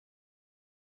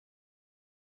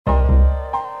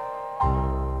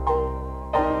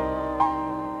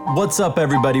What's up,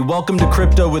 everybody? Welcome to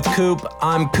Crypto with Coop.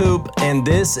 I'm Coop, and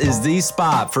this is the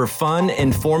spot for fun,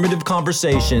 informative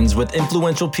conversations with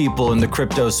influential people in the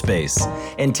crypto space.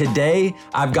 And today,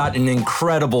 I've got an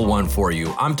incredible one for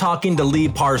you. I'm talking to Lee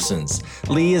Parsons.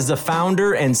 Lee is the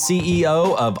founder and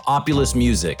CEO of Opulous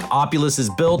Music. Opulous is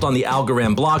built on the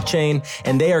Algorand blockchain,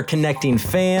 and they are connecting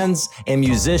fans and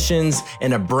musicians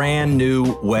in a brand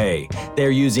new way.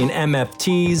 They're using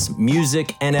MFTs,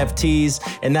 music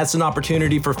NFTs, and that's an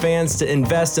opportunity for fans to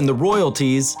invest in the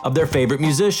royalties of their favorite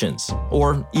musicians,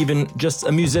 or even just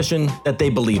a musician that they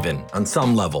believe in on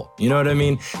some level. You know what I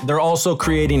mean? They're also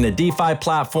creating a DeFi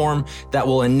platform that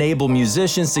will enable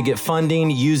musicians to get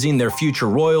funding using their future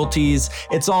royalties.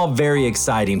 It's all very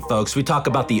exciting, folks. We talk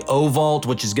about the O Vault,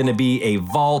 which is going to be a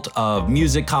vault of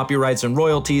music copyrights and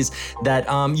royalties that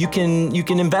you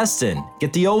can invest in.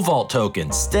 Get the O Vault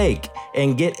token, stake,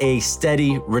 and get a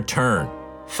steady return.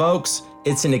 Folks,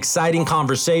 it's an exciting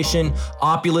conversation.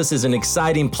 Opulous is an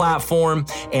exciting platform,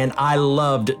 and I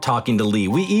loved talking to Lee.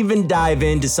 We even dive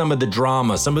into some of the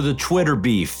drama, some of the Twitter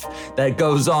beef that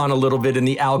goes on a little bit in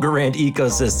the Algorand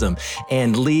ecosystem.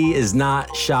 And Lee is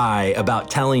not shy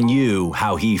about telling you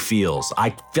how he feels.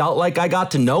 I felt like I got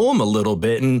to know him a little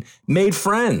bit and made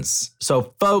friends.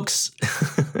 So folks,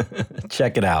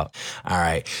 check it out. All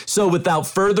right. So without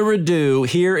further ado,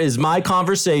 here is my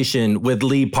conversation with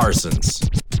Lee Parsons.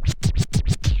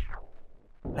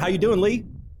 How you doing, Lee?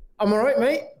 I'm all right,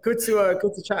 mate. Good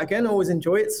to chat again. Always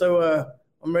enjoy it. So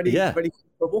I'm ready. Yeah. Ready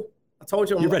for trouble. I told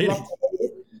you I'm ready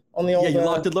on the old. Yeah, you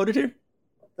locked and loaded here.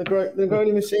 The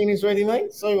Grony machine is ready,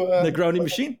 mate. So the Grony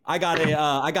machine. I got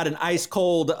an ice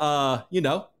cold. A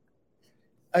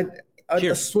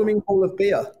Cheers. swimming pool of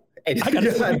beer. I got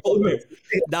a swimming pool of beer.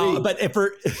 No, but if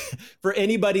for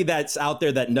anybody that's out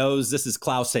there that knows, this is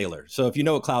Klaus Haler. So if you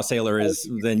know what Klaus Haler is,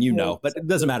 then you know. But it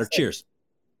doesn't matter. Cheers.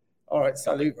 All right,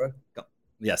 salute, bro.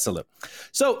 Yeah, salute.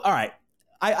 So, all right.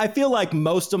 I feel like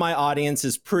most of my audience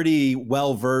is pretty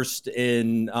well-versed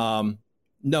in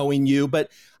knowing you,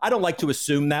 but I don't like to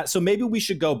assume that. So maybe we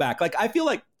should go back. Like, I feel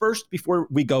like first, before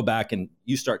we go back and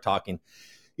you start talking,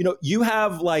 you know, you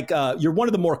have like, you're one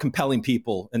of the more compelling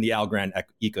people in the Algorand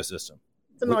ecosystem.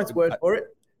 It's a nice word for it.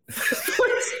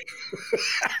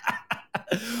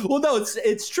 Well, no,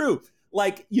 it's true.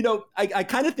 Like, you know, I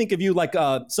kind of think of you like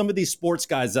some of these sports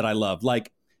guys that I love. Like,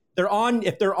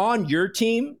 if they're on your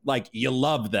team, like you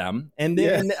love them, and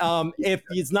then yes. If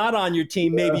he's not on your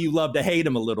team, maybe you love to hate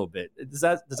him a little bit. Does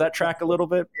that track a little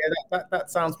bit? Yeah, that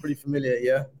sounds pretty familiar.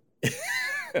 Yeah.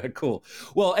 Cool.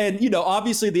 Well, and you know,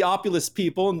 obviously the Opulous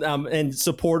people and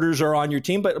supporters are on your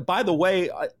team. But by the way,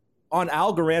 on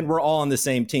Algorand, we're all on the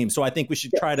same team. So I think we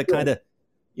should try to kind of.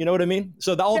 You know what I mean?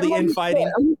 So all the infighting.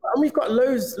 And we've got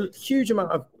huge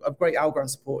amount of great Algorand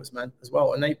supporters, man, as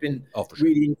well. And they've been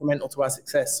really incremental to our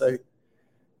success. So,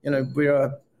 you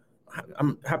know,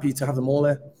 I'm happy to have them all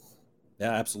there.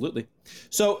 Yeah, absolutely.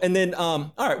 So, and then,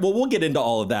 all right, well, we'll get into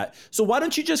all of that. So why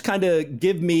don't you just kind of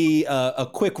give me a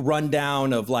quick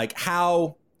rundown of like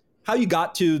how you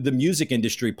got to the music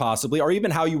industry possibly, or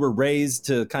even how you were raised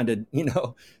to kind of, you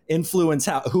know, influence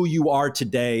who you are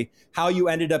today, how you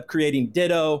ended up creating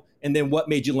Ditto, and then what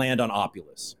made you land on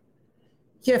Opulous.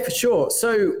 Yeah, for sure.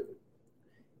 So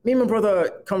me and my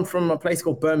brother come from a place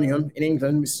called Birmingham in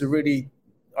England, which is I don't know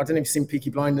if you've seen Peaky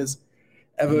Blinders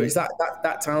ever. Mm-hmm. It's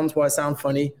that town's why I sound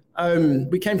funny.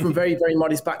 We came from a very, very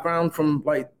modest background from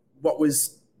like what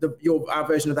was our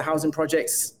version of the housing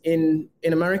projects in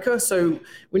America. So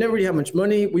we never really had much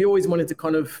money. We always wanted to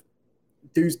kind of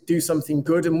do something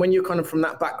good. And when you're kind of from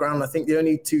that background, I think the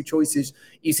only two choices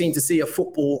you seem to see are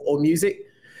football or music.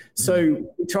 So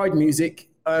we tried music.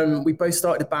 We both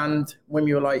started a band when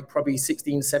we were like probably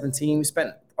 16, 17. We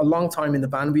spent a long time in the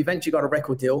band. We eventually got a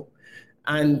record deal.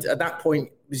 And at that point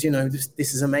it was, you know, this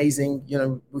is amazing. You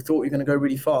know, we thought we were going to go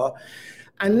really far.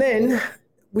 And then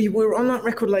we were on that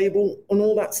record label and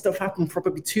all that stuff happened for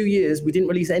probably 2 years. We didn't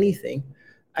release anything.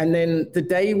 And then the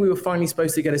day we were finally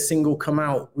supposed to get a single come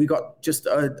out, we got just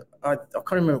I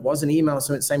can't remember what it was, an email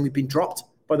saying we'd been dropped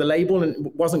by the label and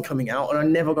it wasn't coming out. And I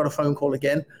never got a phone call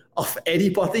again off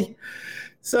anybody.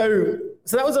 So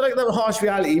that was like the harsh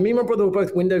reality. Me and my brother were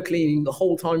both window cleaning the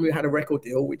whole time we had a record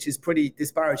deal, which is pretty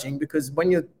disparaging because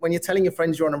when you're telling your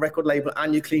friends you're on a record label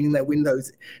and you're cleaning their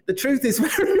windows, the truth is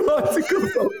very hard to come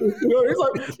up with. You know, it's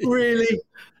like, really?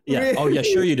 Yeah. Really? Oh, yeah,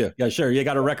 sure you do. Yeah, sure. You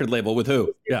got a record label with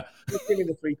who? Yeah. Just give me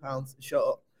the £3. Shut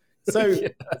up. So, yeah.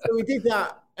 So we did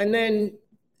that. And then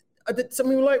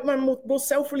we were like, man, we'll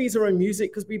self-release our own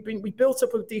music because we built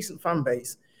up a decent fan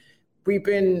base. We've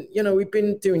been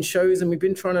doing shows and we've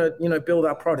been trying to, build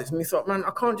our products. And we thought, man,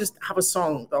 I can't just have a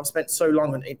song that I've spent so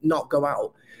long on it not go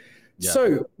out. Yeah.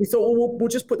 So we thought, well, we'll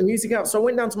just put the music out. So I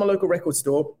went down to my local record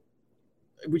store,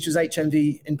 which was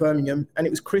HMV in Birmingham, and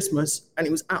it was Christmas, and it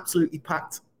was absolutely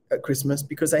packed at Christmas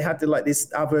because they had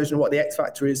our version of What the X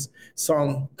Factor Is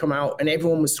song come out, and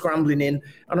everyone was scrambling in.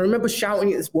 And I remember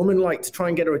shouting at this woman to try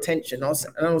and get her attention. I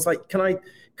was like, can I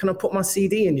put my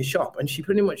CD in your shop? And she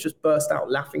pretty much just burst out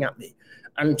laughing at me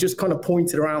and just kind of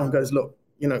pointed around and goes, look,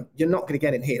 you're not going to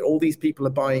get in here. All these people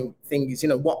are buying things.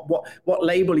 What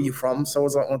label are you from? So I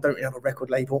was like, well, I don't really have a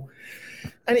record label.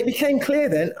 And it became clear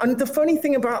then. And the funny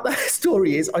thing about that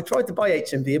story is I tried to buy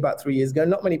HMV about 3 years ago.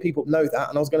 Not many people know that.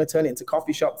 And I was going to turn it into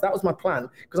coffee shops. That was my plan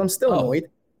because I'm still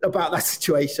annoyed about that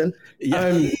situation.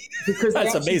 Yeah. Because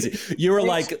that's amazing. You were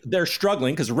like, they're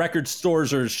struggling because record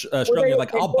stores are struggling.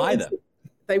 I'll buy them.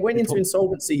 They went into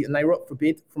insolvency and they were up for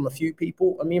bid from a few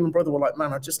people. And me and my brother were like,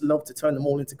 man, I'd just love to turn them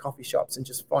all into coffee shops and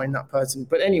just find that person.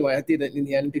 But anyway, I did it in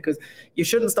the end because you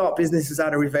shouldn't start businesses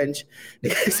out of revenge.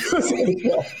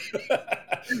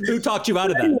 Who talked you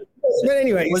out of that? But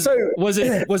anyway, was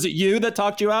it you that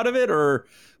talked you out of it, or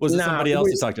was it somebody else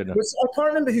who talked you out of it? I can't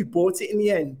remember who bought it in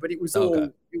the end, but it was all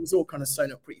kind of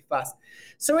sewn up pretty fast.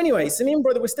 So anyway, me and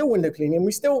brother were still window cleaning.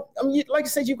 We still, like I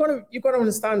said, you've got to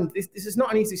understand this is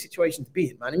not an easy situation to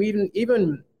be in, man.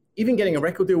 Even getting a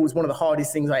record deal was one of the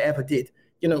hardest things I ever did.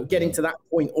 Getting to that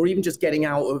point, or even just getting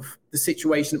out of the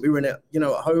situation that we were in at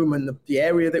home and the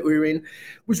area that we were in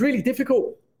was really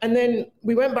difficult. And then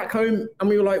we went back home and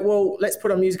we were like, well, let's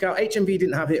put our music out. HMV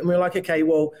didn't have it. And we were like, okay,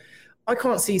 well, I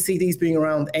can't see CDs being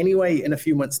around anyway in a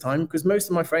few months' time because most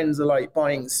of my friends are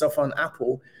buying stuff on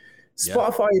Apple.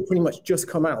 Spotify had pretty much just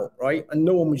come out, right? And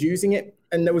no one was using it.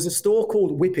 And there was a store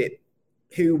called Whip It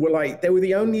who were they were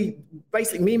the only,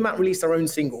 basically me and Matt released our own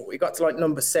single. We got to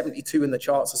number 72 in the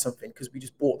charts or something because we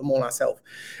just bought them all ourselves.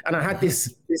 And I had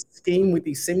this scheme with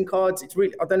these SIM cards. It's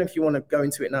really, I don't know if you want to go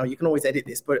into it now. You can always edit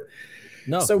this, but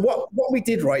no. So what we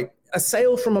did, right? A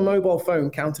sale from a mobile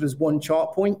phone counted as one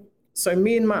chart point. So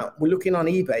me and Matt were looking on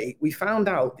eBay. We found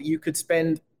out that you could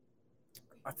spend,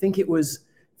 I think it was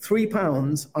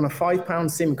 £3 on a £5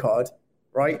 SIM card,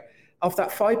 right? Off that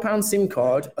 £5 SIM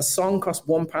card, a song cost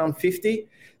 £1.50.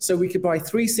 So we could buy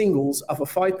 3 singles off a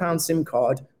 £5 SIM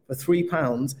card for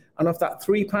 £3. And off that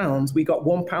 £3, we got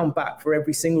 £1 back for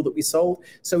every single that we sold.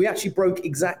 So we actually broke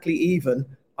exactly even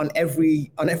on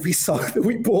every song that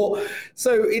we bought.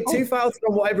 So in 2000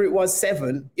 or whatever it was,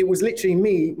 7, it was literally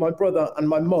me, my brother, and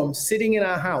my mum sitting in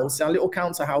our house, our little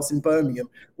council house in Birmingham,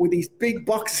 with these big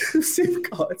boxes of SIM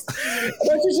cards.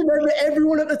 And I just remember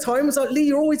everyone at the time was like, Lee,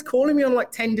 you're always calling me on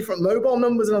 10 different mobile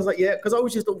numbers. And I was like, yeah, because I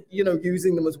was just,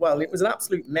 using them as well. It was an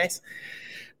absolute mess.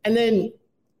 And then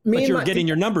But you were getting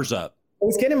your numbers up. I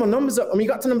was getting my numbers up. We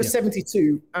got to number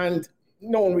 72 and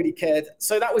no one really cared.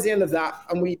 So that was the end of that.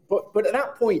 And but at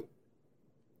that point,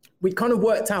 we kind of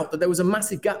worked out that there was a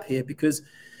massive gap here because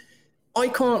I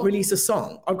can't release a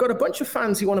song. I've got a bunch of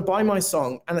fans who want to buy my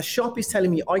song and the shop is telling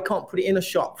me I can't put it in a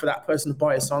shop for that person to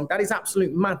buy a song. That is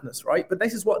absolute madness, right? But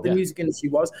this is what the music industry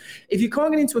was. If you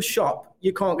can't get into a shop,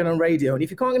 you can't get on radio. And if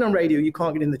you can't get on radio, you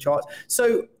can't get in the charts.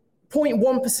 So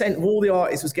 0.1% of all the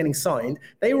artists was getting signed.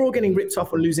 They were all getting ripped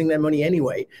off and losing their money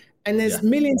anyway. And there's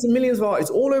millions and millions of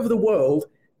artists all over the world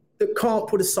that can't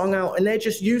put a song out. And they're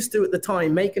just used to, at the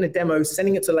time, making a demo,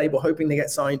 sending it to a label, hoping they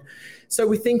get signed. So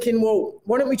we're thinking, well,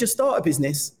 why don't we just start a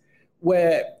business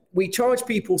where we charge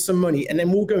people some money and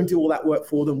then we'll go and do all that work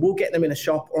for them. We'll get them in a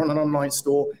shop or on an online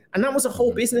store. And that was a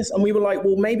whole business. And we were like,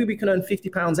 well, maybe we can earn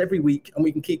 £50 every week and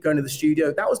we can keep going to the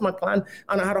studio. That was my plan.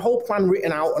 And I had a whole plan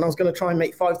written out and I was going to try and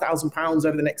make £5,000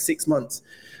 over the next 6 months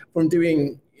from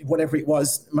doing whatever it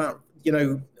was,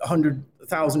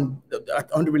 100,000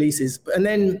 releases. And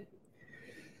then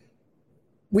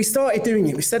we started doing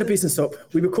it. We set a business up.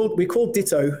 We called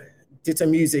Ditto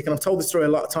Music. And I've told this story a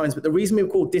lot of times, but the reason we were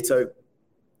called Ditto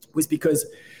was because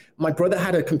my brother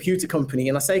had a computer company.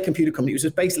 And I say computer company, it was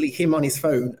just basically him on his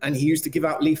phone. And he used to give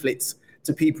out leaflets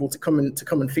to people to come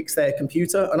and fix their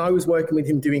computer. And I was working with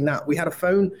him doing that. We had a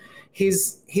phone.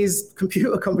 His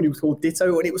computer company was called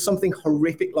Ditto. And it was something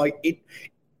horrific,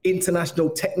 international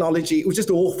technology. It was just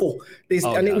awful.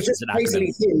 It was just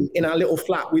basically him in our little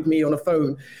flat with me on a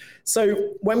phone.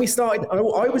 So when we started, I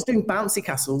was doing bouncy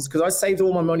castles because I saved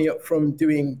all my money up from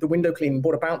doing the window cleaning,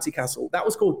 bought a bouncy castle. That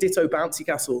was called Ditto Bouncy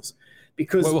Castles.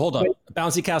 Because Wait, hold on.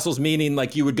 Bouncy castles meaning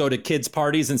you would go to kids'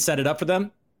 parties and set it up for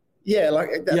them? Yeah,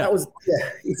 that was,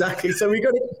 exactly. So we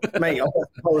got it, mate, I've got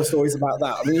horror stories about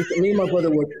that. I mean, me and my brother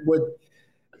would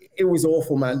it was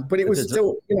awful, man. But it was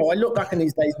still, I look back on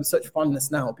these days with such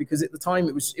fondness now because at the time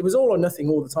it was all or nothing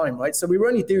all the time, right? So we were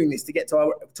only doing this to get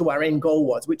to our end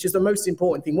goal which is the most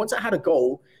important thing. Once I had a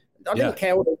goal, I didn't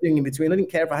care what I was doing in between. I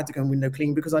didn't care if I had to go and window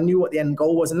clean because I knew what the end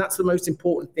goal was. And that's the most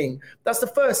important thing. That's the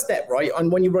first step, right?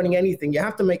 And when you're running anything, you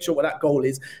have to make sure what that goal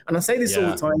is. And I say this all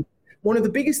the time. One of the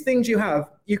biggest things you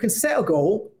can set a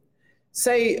goal,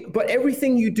 but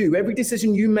everything you do, every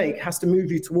decision you make has to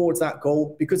move you towards that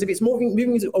goal. Because if it's moving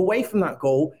you away from that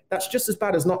goal, that's just as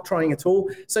bad as not trying at all.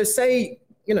 So say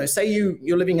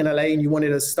you're living in LA and you wanted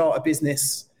to start a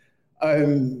business,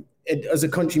 as a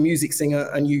country music singer,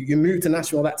 and you move to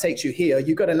Nashville, that takes you here.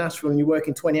 You go to Nashville and you're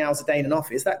working 20 hours a day in an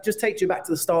office. That just takes you back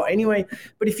to the start anyway.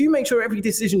 But if you make sure every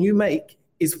decision you make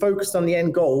is focused on the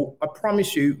end goal, I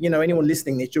promise you, anyone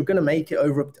listening to this, you're going to make it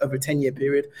over a 10-year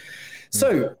period.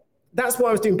 So that's why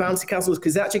I was doing bouncy castles,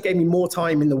 because it actually gave me more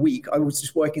time in the week. I was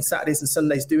just working Saturdays and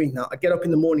Sundays doing that. I get up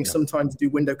in the morning sometimes to do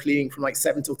window cleaning from like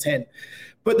 7 till 10.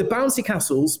 But the bouncy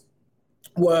castles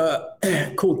were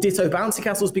called Ditto bouncy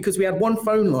castles because we had one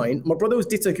phone line. My brother was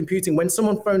Ditto computing. When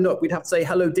someone phoned up, we'd have to say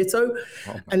hello Ditto,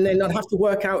 and then I'd have to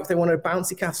work out if they wanted a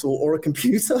bouncy castle or a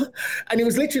computer. And it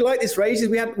was literally like this for ages.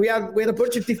 We had a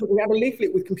bunch of different. We had a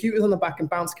leaflet with computers on the back and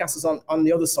bouncy castles on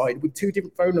the other side with 2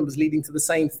 different phone numbers leading to the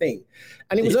same thing.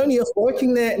 And it was only us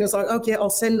working there. And it was like, okay, I'll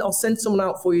send someone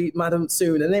out for you, madam,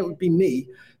 soon. And then it would be me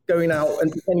going out and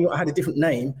pretending I had a different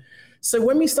name. So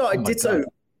when we started Ditto.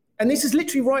 God. And this is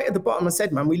literally right at the bottom. I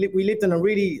said, man, we lived in a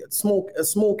really small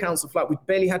council flat. We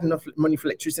barely had enough money for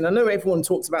electricity. And I know everyone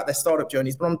talks about their startup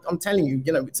journeys, but I'm telling you,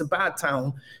 it's a bad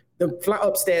town. The flat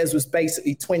upstairs was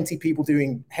basically 20 people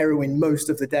doing heroin most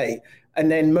of the day. And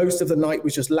then most of the night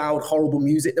was just loud, horrible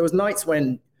music. There was nights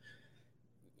when,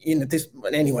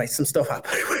 anyway, some stuff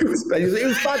happened. it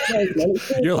was bad times,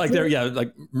 man. You're like there,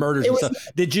 like murders and stuff.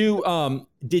 Did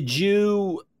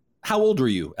you, how old were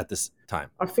you at this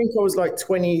time? I think I was like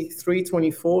 23,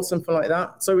 24, something like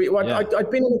that. So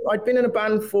I'd been in a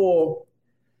band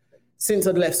since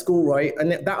I'd left school, right?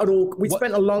 And we'd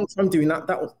spent a long time doing that.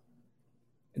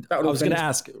 I was going to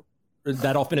ask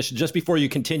that all finished. Just before you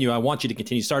continue, I want you to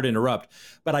continue. Sorry to interrupt,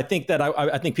 but I think that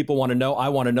I think people want to know. I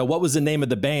want to know, what was the name of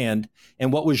the band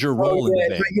and what was your role in the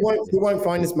band? You won't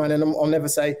find this, man, and I'll never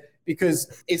say.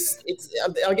 Because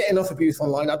I get enough abuse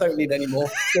online. I don't need any more.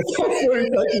 Thank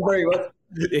you very much.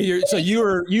 So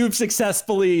you've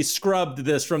successfully scrubbed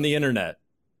this from the internet.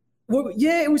 Well,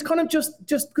 yeah, it was kind of just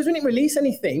because we didn't release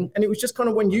anything, and it was just kind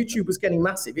of when YouTube was getting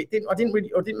massive. I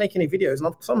didn't make any videos, and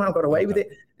I've somehow got away with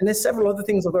it. And there's several other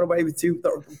things I've got away with too that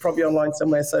are probably online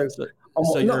somewhere. So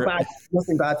not bad,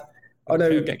 nothing bad. I know.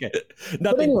 Okay.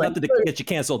 Nothing to get you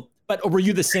canceled. But were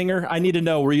you the singer? I need to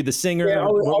know. Were you the singer? Yeah,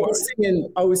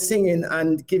 I was singing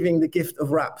and giving the gift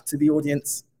of rap to the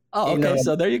audience. Oh, okay.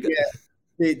 So there you go.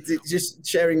 Yeah, just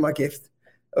sharing my gift.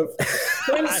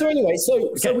 So anyway,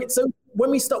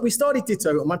 when we started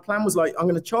Ditto, and my plan was like, I'm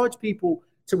going to charge people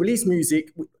to release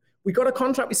music. We got a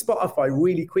contract with Spotify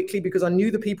really quickly because I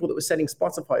knew the people that were setting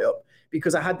Spotify up,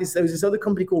 because there was this other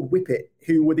company called Whip It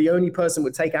who were the only person who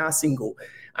would take our single.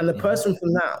 And the person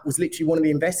from that was literally one of the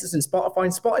investors in Spotify.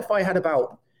 And Spotify had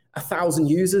about 1,000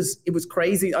 users. It was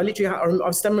crazy. I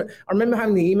remember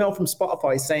having the email from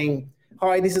Spotify saying,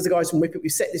 hi, this is the guys from Whip It. We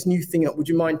set this new thing up. Would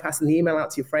you mind passing the email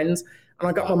out to your friends? And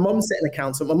I got my mum set an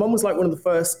account. So my mum was like one of the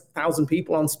first 1,000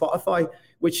 people on Spotify,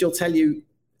 which she'll tell you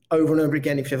over and over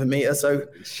again if you ever meet her. So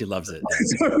she loves it.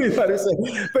 So we started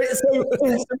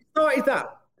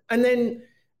that.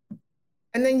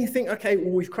 And then you think, okay,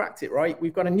 well, we've cracked it, right?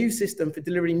 We've got a new system for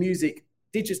delivering music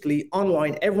digitally,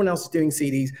 online. Everyone else is doing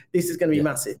CDs. This is going to be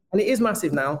massive. And it is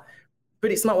massive now, but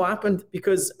it's not what happened,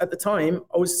 because at the time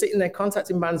I was sitting there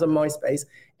contacting bands on MySpace.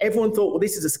 Everyone thought, well,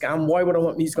 this is a scam. Why would I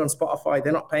want music on Spotify?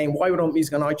 They're not paying. Why would I want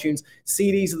music on iTunes?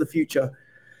 CDs are the future.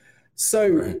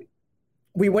 So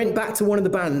we went back to one of the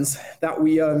bands that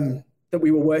we were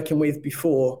working with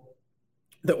before,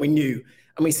 that we knew.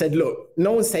 And we said, look,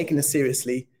 no one's taking this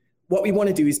seriously. What we want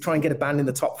to do is try and get a band in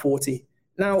the top 40.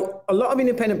 Now, a lot of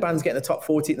independent bands get in the top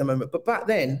 40 at the moment, but back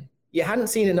then, you hadn't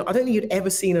seen I don't think you'd ever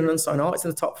seen an unsigned artist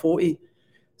in the top 40.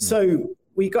 So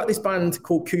we got this band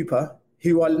called Cooper,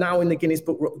 who are now in the Guinness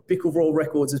Book of World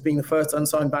Records as being the first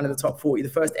unsigned band in the top 40, the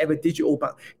first ever digital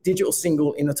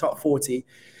single in the top 40.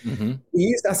 Mm-hmm. We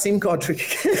used that SIM card trick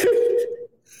again.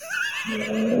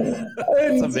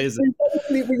 That's amazing.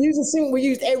 We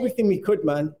used everything we could,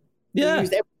 man. Yeah. We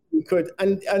used everything we could.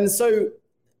 And so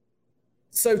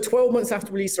 12 months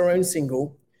after we released our own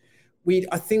single,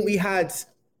 I think we had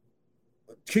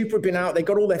Cooper had been out. They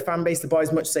got all their fan base to buy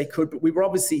as much as they could, but we were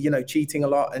obviously, cheating a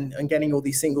lot and getting all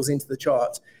these singles into the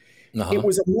charts. Uh-huh.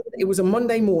 It was a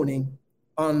Monday morning.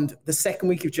 on the second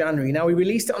week of January. Now, we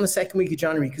released it on the second week of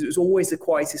January because it was always the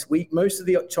quietest week. Most of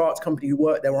the charts company who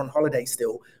worked there were on holiday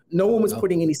still. No one was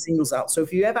putting any singles out. So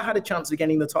if you ever had a chance of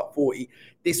getting the top 40,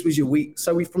 this was your week.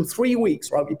 So from 3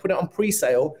 weeks, right, we put it on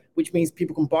pre-sale, which means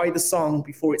people can buy the song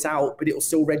before it's out, but it'll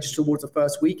still register towards the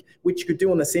first week, which you could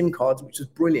do on the SIM cards, which was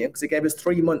brilliant because it gave us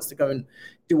 3 months to go and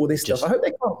do all this stuff. I hope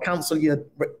they can't cancel your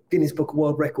Guinness Book of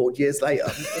World Record years later.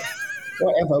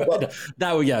 Whatever. But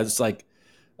it's like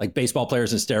baseball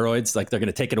players and steroids, like they're going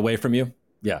to take it away from you.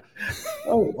 Yeah.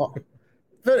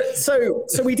 But so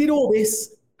we did all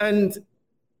this, and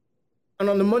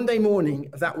on the Monday morning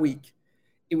of that week,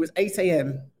 it was 8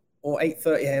 a.m. or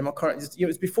 8:30 a.m. I can't. It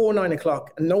was before 9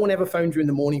 o'clock, and no one ever phoned you in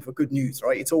the morning for good news,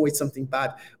 right? It's always something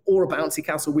bad or a bouncy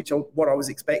castle, what I was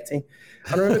expecting.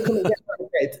 And I remember coming out of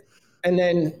bed, and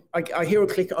then I hear a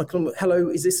click. I come, hello,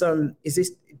 is this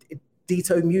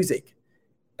Dito music?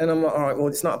 And I'm like, all right, well,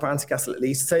 it's not a bouncy castle at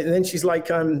least. So, and then she's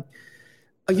like, are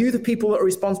you the people that are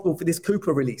responsible for this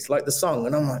Cooper release, like the song?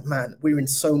 And I'm like, man, we're in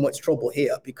so much trouble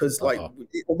here because like, I'm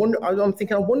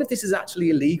thinking, I wonder if this is actually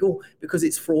illegal because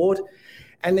it's fraud.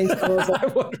 And then I was like,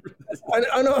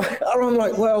 I'm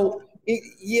like, well, I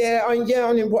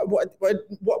mean,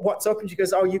 what's up? And she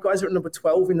goes, oh, you guys are at number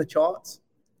 12 in the charts.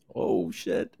 Oh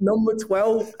shit. Number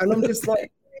 12. And I'm just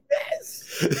like,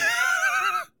 yes.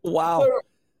 Wow.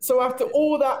 So after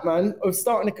all that, man, of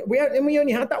starting, we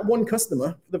only had that one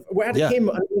customer. We had him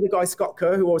and the guy, Scott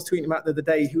Kerr, who I was tweeting about the other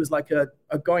day, who was like a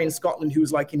guy in Scotland who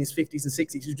was like in his 50s and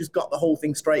 60s, who just got the whole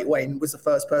thing straight away and was the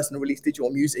first person to release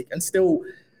digital music. And still,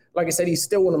 like I said, he's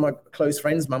still one of my close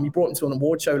friends, man. We brought him to an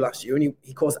award show last year and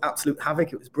he caused absolute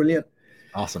havoc. It was brilliant.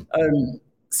 Awesome.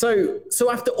 So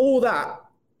after all that,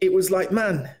 it was like,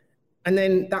 man, and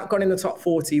then that got in the top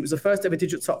 40. It was the first ever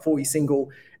digital top 40 single.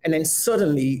 And then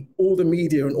suddenly all the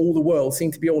media and all the world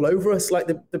seemed to be all over us. Like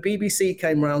the BBC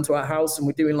came around to our house and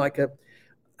we're doing like it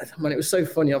was so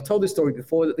funny. I've told this story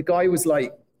before that the guy was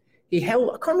like, I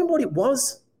can't remember what it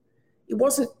was.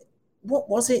 What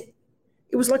was it?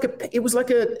 It was like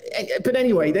but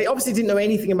anyway, they obviously didn't know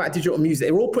anything about digital music.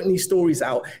 They were all putting these stories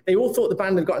out. They all thought the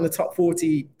band had got in the top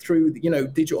 40 through,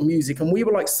 digital music. And we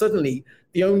were like suddenly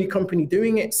the only company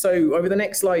doing it. So over the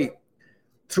next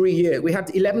 3 years, we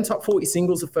had 11 top 40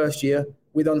 singles the first year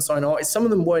with unsigned artists. Some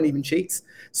of them weren't even cheats.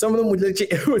 Some of them were legit.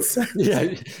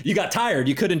 Yeah, you got tired.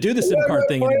 You couldn't do the SIM card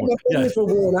thing anymore. My fingers were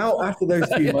worn out after those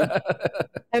few months.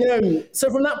 And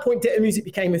so from that point, digital music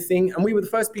became a thing, and we were the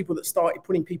first people that started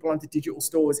putting people onto digital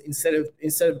stores instead of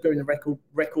going to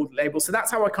record labels. So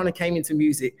that's how I kind of came into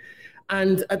music.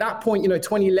 And at that point,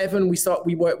 2011,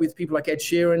 we worked with people like Ed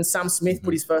Sheeran. Sam Smith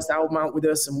put his first album out with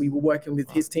us, and we were working with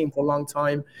his team for a long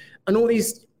time. And all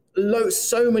these,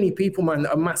 so many people, man,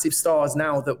 that are massive stars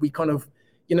now that we kind of,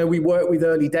 we worked with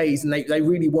early days, and they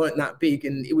really weren't that big.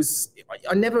 And it was,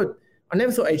 I never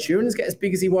thought Ed Sheeran would get as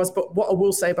big as he was. But what I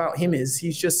will say about him is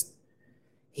he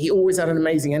always had an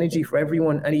amazing energy for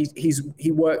everyone, and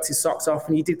he worked his socks off,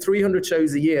 and he did 300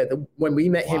 shows a year. When we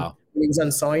met him, he was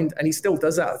unsigned, and he still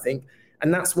does that, I think.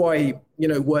 And that's why,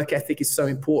 work ethic is so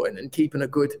important, and keeping a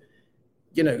good,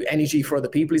 energy for other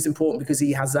people is important because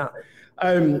he has that.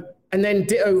 And then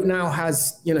Ditto now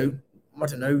has,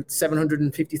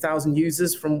 750,000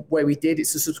 users from where we did.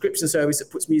 It's a subscription service that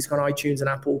puts music on iTunes and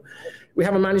Apple. We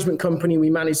have a management company.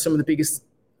 We manage some of the biggest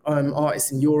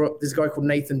artists in Europe. There's a guy called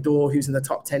Nathan Dorr, who's in the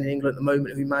top 10 in England at the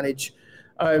moment, who manage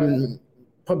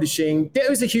publishing.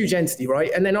 Ditto's a huge entity, right?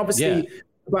 And then obviously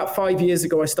about 5 years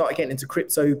ago, I started getting into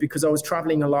crypto because I was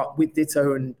traveling a lot with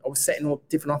Ditto and I was setting all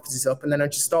different offices up. And then I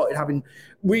just started having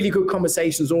really good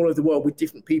conversations all over the world with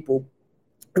different people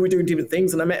who were doing different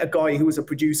things. And I met a guy who was a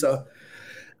producer,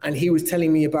 and he was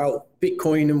telling me about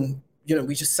Bitcoin. And,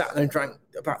 we just sat there and drank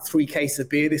about 3 cases of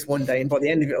beer this one day. And by the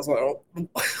end of it, I was like,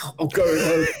 I'm going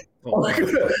home.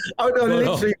 I literally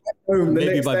went home the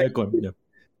next day, Bitcoin,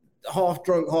 half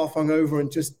drunk, half hungover,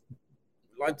 and just,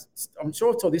 I'm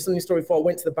sure I've told this story before. I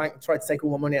went to the bank and tried to take all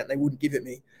my money out, and they wouldn't give it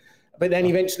me. But then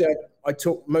eventually I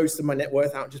took most of my net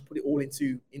worth out and just put it all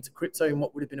into crypto in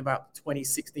what would have been about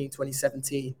 2016,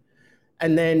 2017.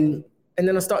 And then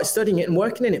I started studying it and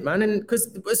working in it, man. And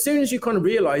because as soon as you kind of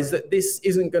realize that this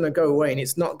isn't going to go away, and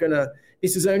this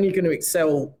is only going to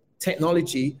excel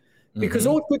technology, because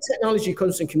all good technology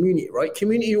comes from community, right?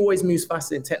 Community always moves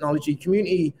faster than technology.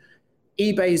 Community,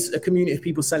 eBay's a community of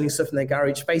people selling stuff in their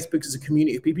garage. Facebook is a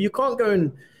community of people. You can't go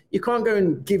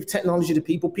and give technology to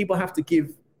people. People have to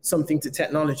give something to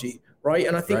technology, right?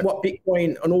 And I think what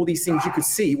Bitcoin and all these things you could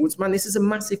see was, man, this is a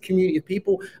massive community of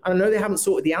people. And I know they haven't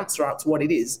sorted the answer out to what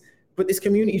it is, but this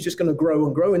community is just going to grow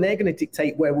and grow, and they're going to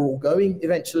dictate where we're all going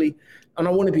eventually. And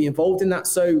I want to be involved in that.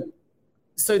 So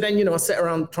then, I sat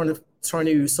around trying to trying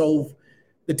to solve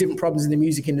the different problems in the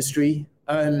music industry.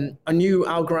 I knew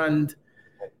Algorand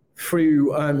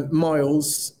through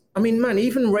Miles. I mean, man,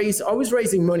 I was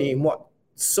raising money in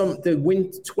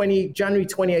January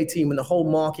 2018 when the whole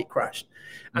market crashed.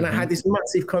 And I had this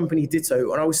massive company,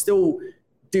 Ditto, and I was still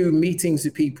do meetings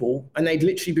with people, and they'd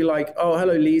literally be like, "Oh,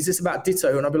 hello, Lee, is this about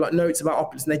Ditto?" And I'd be like, "No, it's about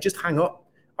Opulous." And they'd just hang up.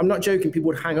 I'm not joking. People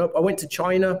would hang up. I went to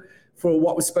China for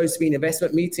what was supposed to be an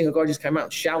investment meeting. A guy just came out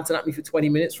and shouted at me for 20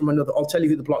 minutes from another. I'll tell you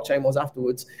who the blockchain was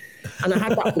afterwards. And I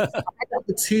had that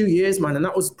for 2 years, man. And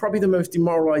that was probably the most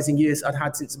demoralizing years I'd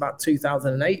had since about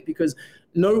 2008, because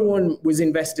no one was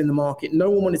invested in the market. No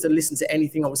one wanted to listen to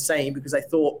anything I was saying because they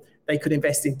thought they could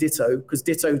invest in Ditto, because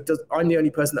I'm the only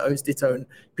person that owns Ditto, and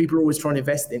people are always trying to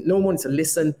invest in it. No one wanted to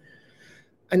listen.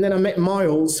 And then I met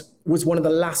Miles, was one of the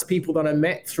last people that I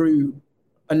met through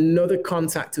another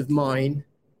contact of mine.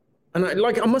 And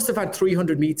I must have had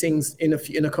 300 meetings in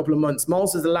a couple of months.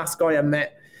 Miles was the last guy I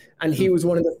met, and he was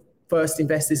one of the first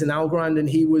investors in Algorand, and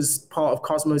he was part of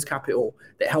Cosmos Capital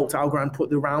that helped Algorand put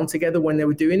the round together when they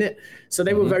were doing it. So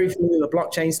they were very familiar with the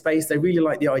blockchain space. They really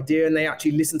liked the idea, and they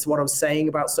actually listened to what I was saying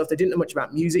about stuff. They didn't know much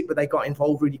about music, but they got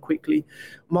involved really quickly.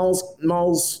 Miles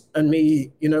and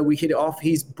me, we hit it off.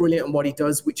 He's brilliant at what he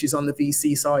does, which is on the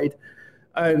VC side.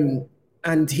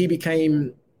 And he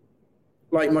became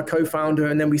like my co-founder,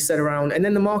 and then we sat around, and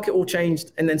then the market all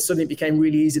changed, and then suddenly it became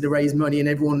really easy to raise money, and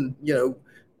everyone,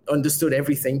 understood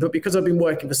everything. But because I've been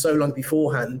working for so long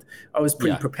beforehand, I was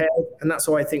pretty prepared, and that's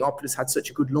why I think Opulous had such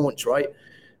a good launch, right?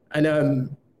 And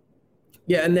and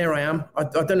there I am. I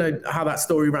don't know how that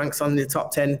story ranks on the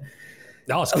top 10.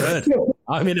 No, it's good.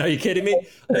 I mean, are you kidding me?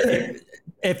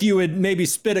 If you would maybe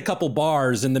spit a couple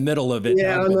bars in the middle of it,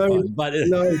 I know. Fun, but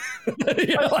no,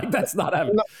 that's not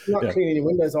happening. Not cleaning any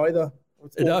windows either.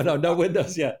 No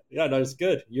windows. Yeah, no, it's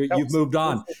good. You've moved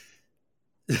on.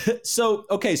 So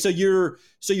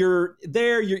you're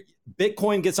there.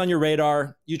 Bitcoin gets on your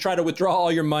radar. You try to withdraw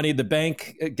all your money. The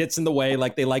bank gets in the way,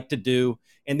 like they like to do,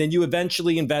 and then you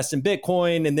eventually invest in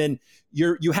Bitcoin. And then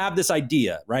you have this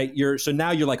idea, right? So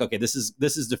now you're like, okay, this is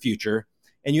the future,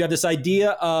 and you have this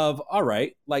idea of, all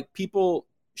right, like people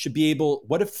should be able.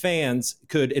 What if fans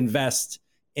could invest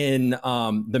in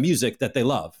the music that they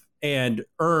love and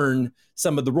earn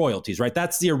some of the royalties, right?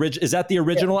 That's the original. Is that the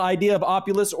original idea of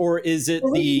Opulous, or is it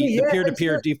the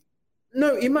peer-to-peer?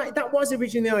 No, that was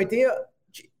originally the idea.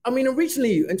 I mean,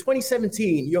 originally in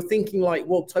 2017, you're thinking like,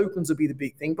 well, tokens will be the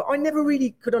big thing, but I never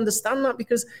really could understand that,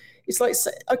 because it's like,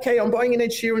 okay, I'm buying an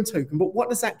Ed Sheeran token, but what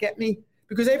does that get me?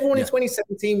 Because everyone in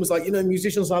 2017 was like,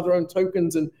 musicians have their own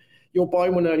tokens and you'll buy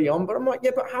one early on. But I'm like,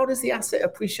 yeah, but how does the asset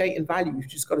appreciate in value? You've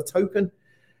just got a token.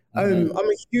 I'm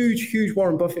a huge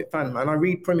Warren Buffett fan, man. I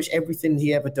read pretty much everything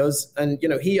he ever does. And,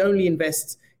 he only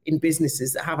invests in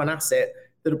businesses that have an asset.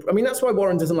 That's why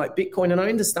Warren doesn't like Bitcoin. And I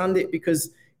understand it,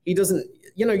 because he doesn't,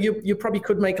 you probably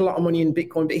could make a lot of money in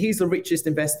Bitcoin, but he's the richest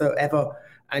investor ever.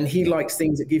 And he likes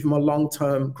things that give him a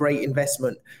long-term great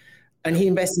investment. And he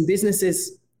invests in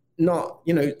businesses, not,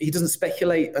 he doesn't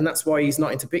speculate. And that's why he's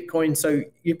not into Bitcoin. So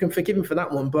you can forgive him for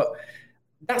that one. But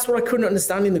that's what I couldn't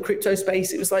understand in the crypto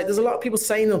space. It was like, there's a lot of people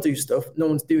saying they'll do stuff. No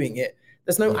one's doing it.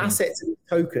 There's no assets in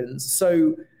tokens.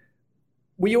 So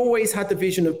we always had the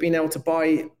vision of being able to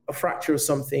buy a fracture of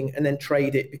something and then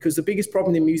trade it, because the biggest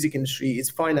problem in the music industry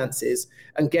is finances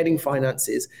and getting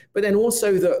finances. But then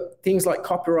also that things like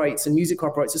copyrights and music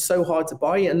copyrights are so hard to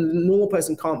buy, and the normal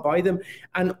person can't buy them.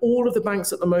 And all of the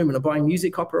banks at the moment are buying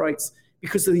music copyrights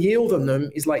because the yield on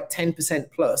them is like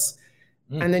 10% plus.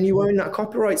 And then you own that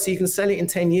copyright, so you can sell it in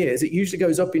 10 years. It usually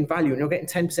goes up in value, and you're getting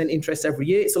 10% interest every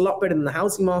year. It's a lot better than the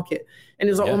housing market. And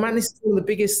it was like, oh man, this is one of the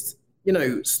biggest,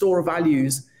 store of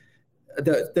values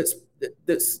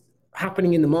that's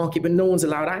happening in the market, but no one's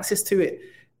allowed access to it.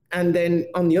 And then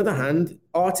on the other hand,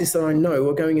 artists that I know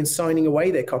are going and signing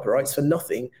away their copyrights for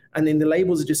nothing, and then the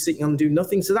labels are just sitting on and doing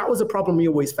nothing. So that was a problem we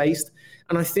always faced.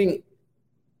 And I think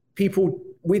people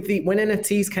when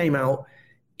NFTs came out,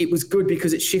 it was good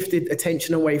because it shifted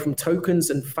attention away from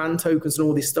tokens and fan tokens and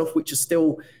all this stuff, which is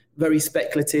still very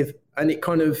speculative. And it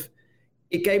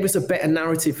gave us a better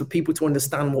narrative for people to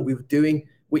understand what we were doing,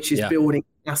 which is building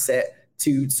an asset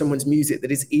to someone's music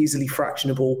that is easily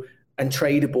fractionable and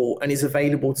tradable and is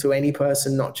available to any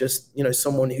person, not just,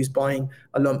 someone who's buying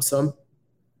a lump sum.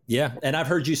 Yeah. And I've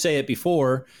heard you say it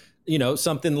before,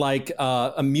 something like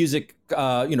a music,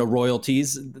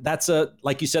 royalties. That's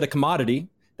like you said, a commodity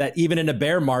that even in a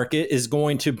bear market is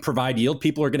going to provide yield.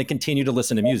 People are going to continue to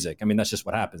listen to music. I mean, that's just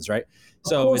what happens, right?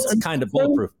 So it's kind of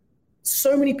bulletproof.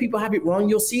 So many people have it wrong.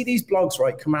 You'll see these blogs,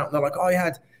 right, come out and they're like, I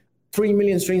had 3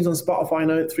 million streams on Spotify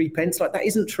and I earn 3 pence. Like, that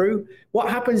isn't true. What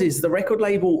happens is the record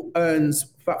label earns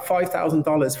about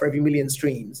 $5,000 for every million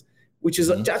streams, which is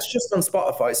that's just on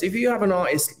Spotify. So if you have an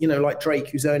artist, you know, like Drake,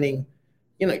 who's earning,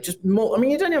 you know, just more. I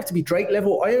mean, you don't have to be Drake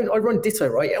level. I run Ditto,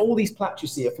 right? All these plaques you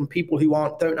see are from people who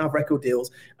don't have record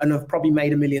deals and have probably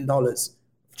made $1 million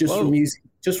just from music,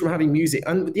 just from having music.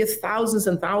 And there's thousands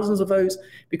and thousands of those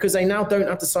because they now don't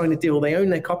have to sign a deal. They own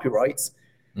their copyrights.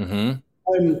 And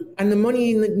the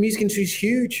money in the music industry is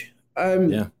huge.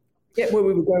 Get where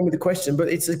we were going with the question, but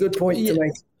it's a good point to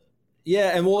make.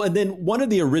 Yeah, and then one of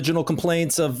the original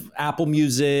complaints of Apple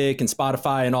Music and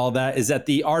Spotify and all that is that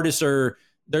the artists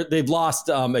they've lost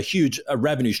a huge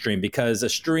revenue stream because a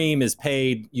stream is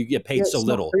paid, you get paid so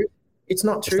little. It's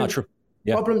not true. It's not true.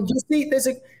 Yeah. Problem. You see,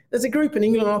 there's a group in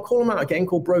England, I'll call them out again,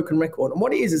 called Broken Record. And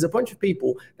what it is a bunch of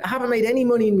people that haven't made any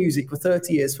money in music for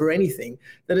 30 years for anything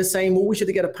that are saying, well, we should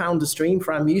get £1 a stream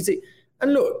for our music.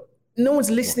 And look, no one's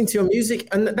listening to your music.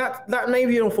 And that may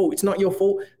be your fault. It's not your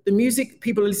fault. The music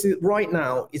people are listening to right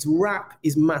now is rap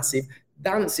is massive.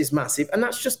 Dance is massive. And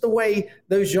that's just the way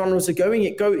those genres are going.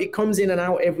 It comes in and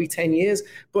out every 10 years.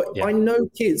 But I know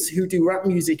kids who do rap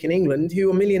music in England who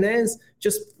are millionaires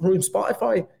just from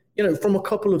Spotify, you know, from a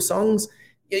couple of songs.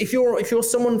 If you're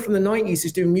someone from the 90s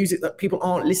who's doing music that people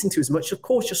aren't listening to as much, of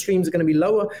course your streams are going to be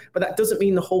lower, but that doesn't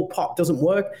mean the whole pot doesn't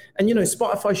work. And, you know,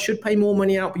 Spotify should pay more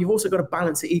money out, but you've also got to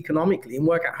balance it economically and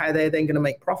work out how they're then going to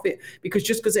make profit. Because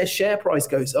just because their share price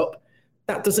goes up,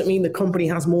 that doesn't mean the company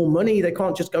has more money. They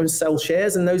can't just go and sell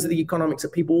shares. And those are the economics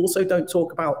that people also don't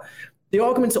talk about. The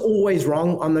arguments are always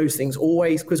wrong on those things,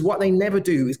 always, because what they never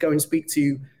do is go and speak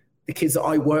to the kids that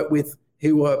I work with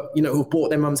who are, you know, who've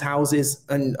bought their mum's houses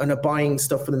and are buying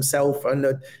stuff for themselves and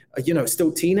are, you know,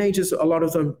 still teenagers, a lot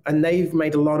of them, and they've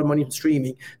made a lot of money from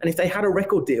streaming. And if they had a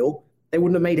record deal, they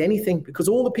wouldn't have made anything, because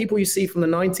all the people you see from the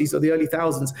 90s or the early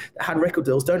thousands that had record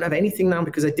deals don't have anything now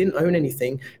because they didn't own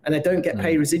anything and they don't get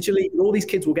paid residually. And all these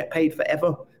kids will get paid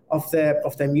forever off their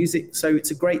music. So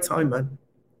it's a great time, man.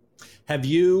 Have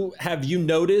you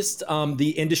noticed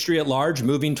the industry at large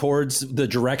moving towards the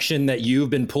direction that you've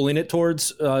been pulling it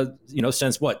towards,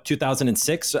 since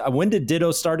 2006? When did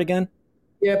Ditto start again?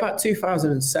 Yeah, about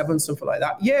 2007, something like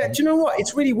that. Yeah, do you know what?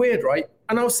 It's really weird, right?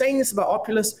 And I was saying this about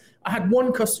Opulous. I had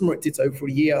one customer at Ditto for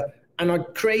a year, and I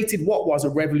created what was a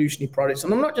revolutionary product.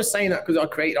 And I'm not just saying that because I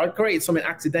created something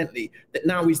accidentally that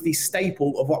now is the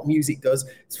staple of what music does.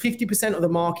 It's 50% of the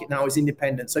market now is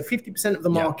independent. So 50% of the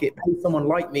market pays someone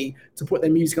like me to put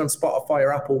their music on Spotify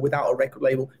or Apple without a record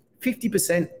label.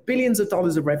 50%, billions of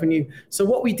dollars of revenue. So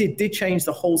what we did change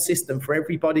the whole system for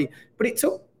everybody. But it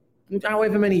took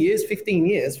however many years, 15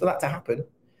 years for that to happen.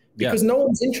 Because no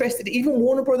one's interested. Even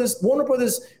Warner Brothers,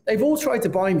 they've all tried to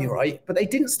buy me, right? But they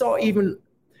didn't start even...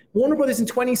 Warner Brothers in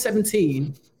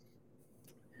 2017,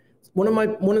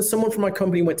 someone from my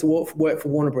company went to work for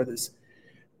Warner Brothers,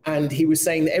 and he was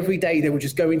saying that every day they would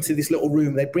just go into this little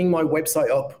room, they'd bring my website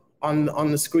up on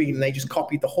the screen, and they just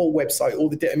copied the whole website, all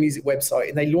the Ditto Music website,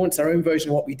 and they launched their own version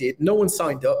of what we did. No one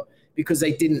signed up because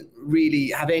they didn't really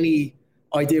have any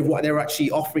idea of what they were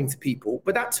actually offering to people.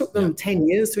 But that took them 10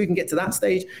 years to even get to that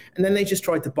stage, and then they just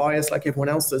tried to buy us like everyone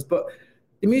else does. But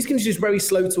the music industry is very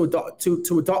slow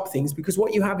to adopt things, because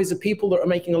what you have is the people that are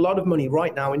making a lot of money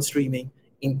right now in streaming,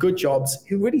 in good jobs,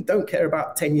 who really don't care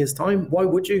about 10 years' time. Why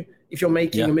would you? If you're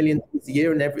making $1 million a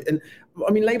year and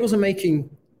I mean, labels are making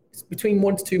between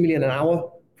 $1 to $2 million an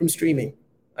hour from streaming,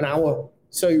 an hour.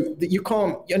 So that you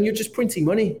can't, and you're just printing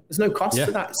money. There's no cost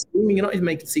for that. Streaming, you're not even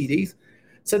making CDs.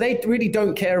 So they really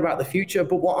don't care about the future.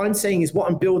 But what I'm saying is what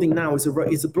I'm building now is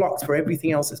a block for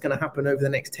everything else that's going to happen over the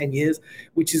next 10 years,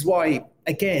 which is why,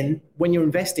 again, when you're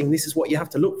investing, this is what you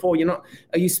have to look for.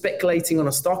 Are you speculating on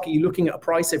a stock? Are you looking at a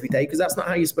price every day? Because that's not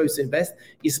how you're supposed to invest.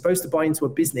 You're supposed to buy into a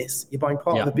business. You're buying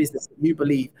part of the business that you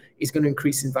believe is going to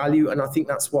increase in value. And I think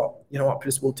that's what,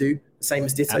 Opulous will do, the same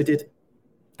as Ditto did.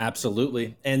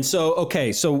 Absolutely. And so,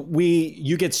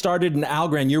 you get started in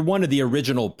Algorand. You're one of the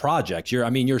original projects.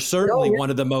 You're certainly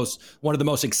one of the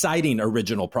most exciting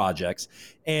original projects.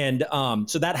 And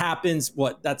so that happens.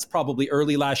 That's probably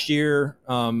early last year,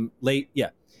 late. Yeah.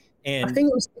 And I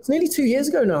think it's nearly 2 years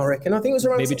ago now, I reckon. I think it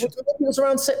was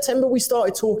around September we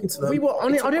started talking to them. We were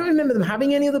on it. I don't remember them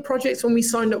having any other projects when we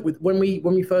signed up when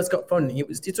we first got funding.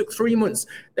 It took 3 months.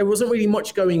 There wasn't really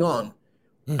much going on.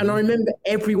 And I remember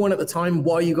everyone at the time,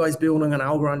 why are you guys building an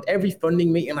Algorand? Every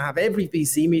funding meeting I have, every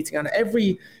VC meeting, and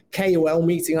every KOL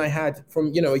meeting I had from,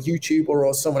 a YouTuber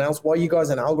or someone else, why are you guys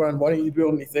an Algorand? Why don't you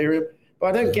build an Ethereum?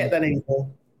 But I don't get that anymore,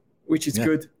 which is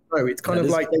good. No, it's kind of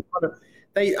like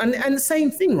And the same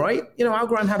thing, right? You know,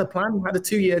 Algorand had a plan, had a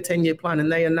 2-year, 10-year plan,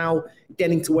 and they are now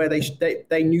getting to where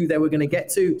they knew they were going to get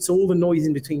to. So all the noise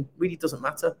in between really doesn't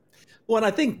matter. Well, and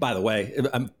I think, by the way,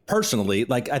 personally,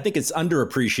 like, I think it's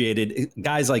underappreciated.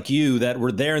 Guys like you that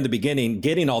were there in the beginning,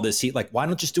 getting all this heat, like, why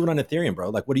don't you just do it on Ethereum, bro?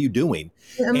 Like, what are you doing?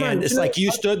 Yeah, and it's like,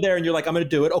 you stood there and you're like, I'm going to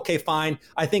do it. Okay, fine.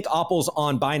 I think Opal's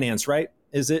on Binance, right?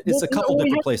 Is it? It's a couple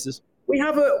different places. We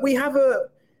have a.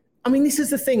 I mean, this is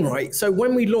the thing, right? So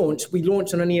when we launched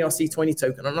on an ERC20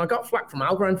 token, and I got flack from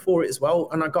Algorand for it as well,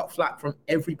 and I got flack from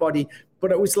everybody.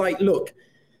 But it was like, look,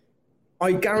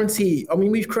 I guarantee, I mean,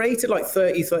 we've created like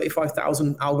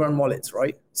 35,000 Algorand wallets,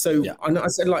 right? So yeah. I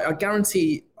said, like, I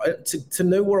guarantee to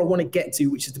know where I want to get to,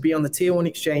 which is to be on the tier 1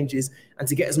 exchanges and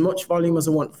to get as much volume as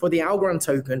I want for the Algorand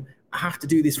token, I have to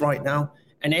do this right now.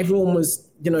 And everyone was,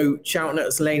 you know, shouting at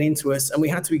us, laying into us, and we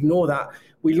had to ignore that.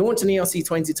 We launched an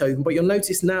ERC20 token, but you'll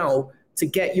notice now to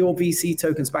get your VC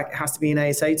tokens back, it has to be an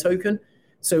ASA token.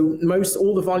 So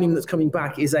all the volume that's coming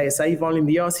back is ASA volume.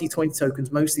 The ERC20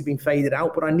 token's mostly been faded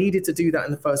out, but I needed to do that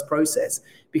in the first process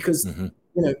because, you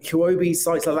know, Huobi,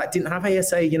 sites like that didn't have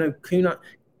ASA, you know,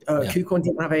 KuCoin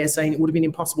didn't have ASA, and it would have been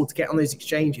impossible to get on those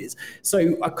exchanges.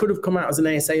 So I could have come out as an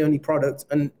ASA only product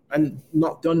and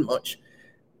not done much.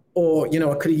 Or, you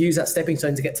know, I could have used that stepping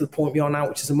stone to get to the point we are now,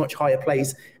 which is a much higher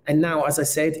place. And now, as I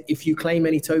said, if you claim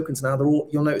any tokens now,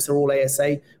 you'll notice they're all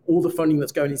ASA. All the funding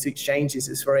that's going into exchanges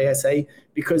is for ASA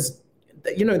because,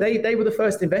 you know, they were the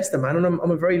first investor, man. And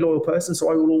I'm a very loyal person, so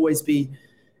I will always be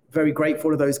very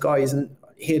grateful to those guys and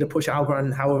here to push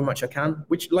Algorand however much I can,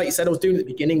 which, like you said, I was doing at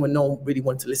the beginning when no one really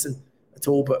wanted to listen at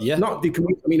all. But not the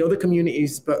community, I mean, other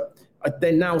communities, but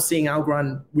they're now seeing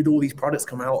Algorand with all these products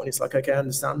come out, and it's like, okay, I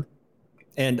understand.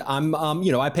 And I'm,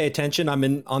 you know, I pay attention.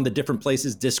 I'm on the different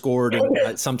places, Discord,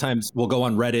 and sometimes we'll go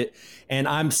on Reddit, and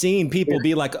I'm seeing people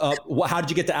be like, "How did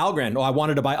you get to Algorand?" Oh, I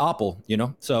wanted to buy Opal, you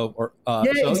know. So,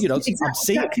 you know,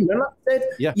 exactly.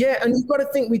 And you've got to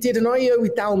think we did an IEO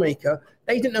with DAOmaker.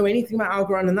 They didn't know anything about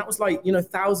Algorand, and that was like, you know,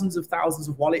 thousands of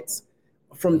wallets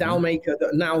from DAOmaker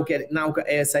that now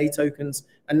got ASA tokens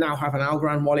and now have an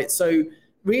Algorand wallet. So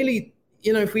really,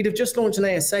 you know, if we'd have just launched an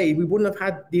ASA, we wouldn't have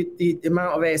had the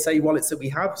amount of ASA wallets that we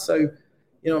have. So,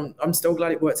 you know, I'm still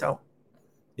glad it worked out.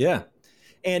 Yeah.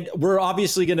 And we're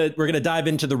obviously we're gonna dive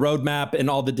into the roadmap and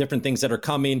all the different things that are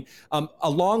coming.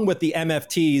 Along with the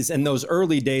MFTs and those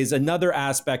early days, another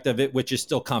aspect of it, which is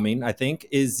still coming, I think,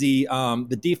 is the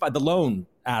DeFi, the loan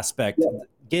aspect. Yeah.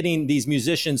 Getting these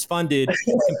musicians funded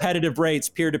competitive rates,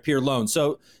 peer-to-peer loans.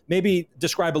 So maybe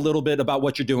describe a little bit about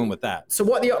what you're doing with that. So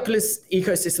what the Opulous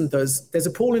ecosystem does, there's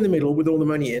a pool in the middle with all the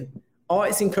money in.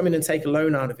 Artists can come in and take a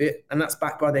loan out of it, and that's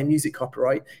backed by their music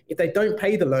copyright. If they don't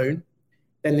pay the loan,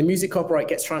 then the music copyright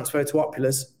gets transferred to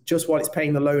Opulous just while it's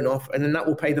paying the loan off, and then that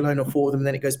will pay the loan off for them, and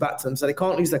then it goes back to them. So they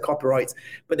can't lose their copyrights,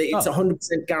 but it's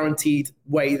 100% guaranteed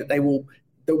way that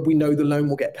we know the loan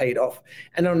will get paid off.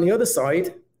 And on the other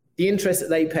side, the interest that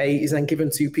they pay is then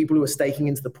given to people who are staking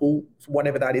into the pool,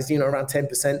 whatever that is, you know, around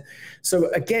 10%.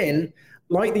 So again,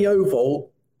 like the OVault,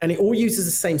 and it all uses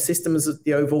the same system as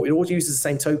the OVault, it all uses the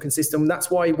same token system.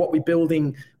 That's why what we're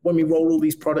building, when we roll all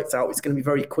these products out, it's going to be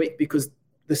very quick because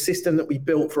the system that we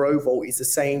built for OVault is the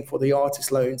same for the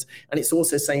artist loans, and it's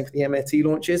also the same for the MFT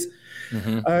launches.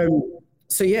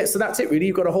 So that's it really.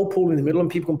 You've got a whole pool in the middle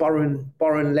and people can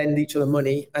borrow and lend each other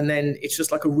money. And then it's just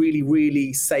like a really,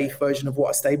 really safe version of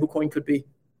what a stablecoin could be.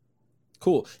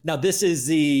 Cool. Now now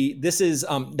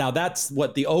that's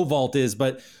what the OVault is,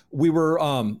 but we were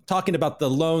talking about the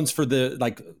loans for the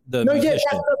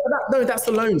musician. That's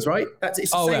the loans, right?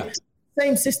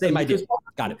 Same system. Same idea.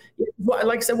 Got it.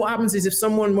 Like I said, what happens is if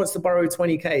someone wants to borrow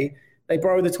 20K, they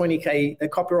borrow the 20K, their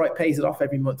copyright pays it off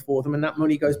every month for them, and that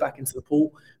money goes back into the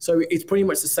pool. So it's pretty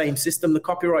much the same system. The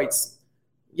copyrights,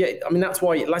 I mean, that's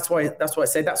why I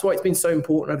said that's why it's been so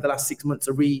important over the last 6 months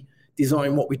to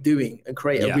redesign what we're doing and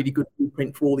create a really good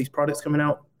blueprint for all these products coming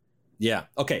out. Yeah.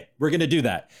 Okay. We're going to do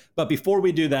that. But before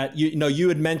we do that, you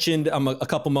had mentioned a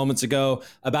couple moments ago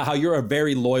about how you're a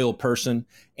very loyal person.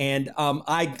 And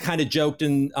I kind of joked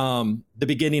in the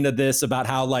beginning of this about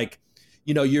how, like,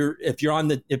 you know, if you're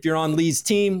on Lee's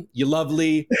team, you love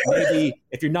Lee. Maybe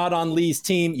if you're not on Lee's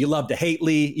team, you love to hate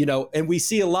Lee, you know, and we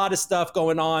see a lot of stuff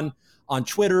going on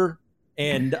Twitter.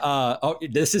 And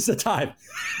this is the time.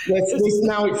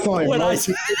 Now it's fine. When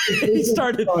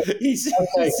he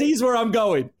sees where I'm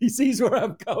going. He sees where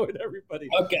I'm going, everybody.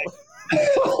 Okay.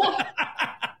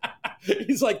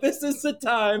 He's like, this is the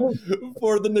time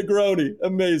for the Negroni.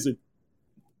 Amazing.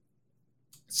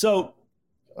 So,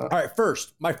 all right,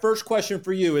 my first question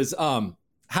for you is,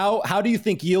 how do you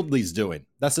think Yieldly's doing?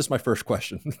 That's just my first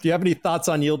question. Do you have any thoughts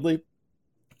on Yieldly?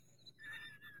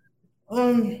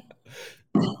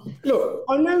 Look,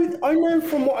 I know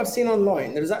from what I've seen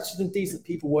online, there's actually some decent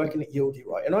people working at Yieldy,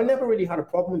 right? And I never really had a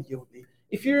problem with Yieldy.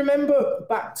 If you remember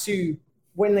back to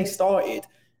when they started,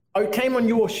 I came on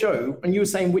your show and you were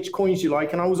saying which coins you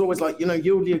like, and I was always like,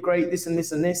 Yieldy are great, this and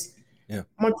this and this. Yeah.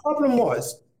 My problem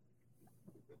was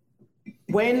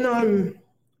when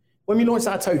we launched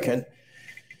that token,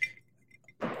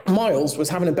 Miles was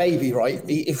having a baby, right?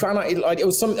 He found out it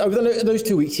was some over those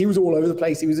 2 weeks. He was all over the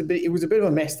place. It was a bit of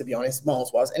a mess, to be honest.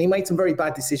 Miles was, and he made some very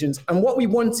bad decisions. And what we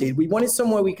wanted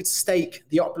somewhere we could stake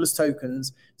the Opulous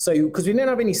tokens. So because we didn't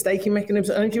have any staking mechanisms,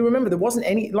 and if you remember, there wasn't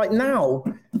any. Like now,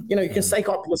 you can stake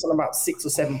Opulous on about 6 or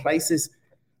 7 places.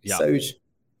 Yeah. So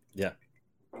yeah.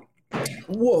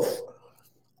 Woof.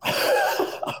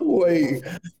 Wait,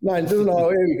 man, doesn't know.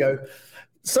 Here we go.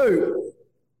 So.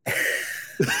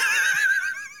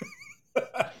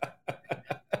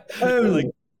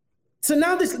 So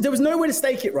now there was nowhere to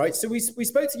stake it, right? So we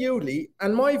spoke to Yieldy,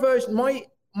 and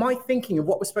my thinking of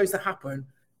what was supposed to happen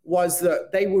was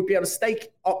that they would be able to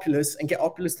stake Opulous and get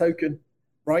Opulous token,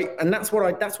 right? And that's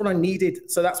what I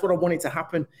needed. So that's what I wanted to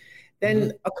happen.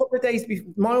 Then a couple of days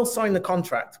before, Miles signed the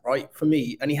contract, right, for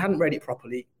me, and he hadn't read it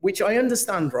properly, which I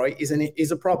understand, right,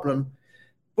 is a problem.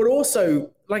 But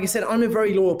also, like I said, I'm a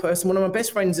very loyal person. One of my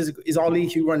best friends is Ali,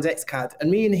 who runs XCAD,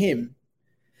 and me and him.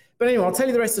 But anyway, I'll tell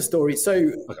you the rest of the story.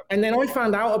 So, and then I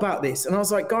found out about this, and I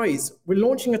was like, guys, we're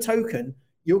launching a token.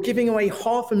 You're giving away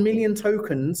 500,000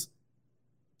 tokens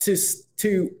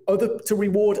to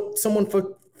reward someone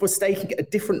for staking a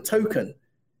different token.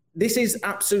 This is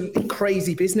absolutely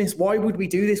crazy business. Why would we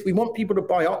do this? We want people to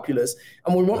buy Opulous,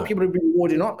 and we want people to be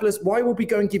rewarded in Opulous. Why would we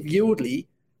go and give Yieldy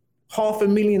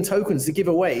 500,000 tokens to give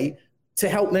away to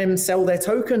help them sell their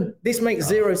token? This makes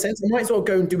zero sense. I might as well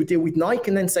go and do a deal with Nike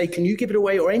and then say, can you give it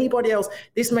away, or anybody else?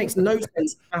 This makes no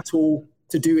sense at all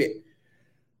to do it.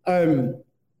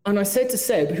 And I said to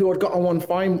Seb, who I'd got on one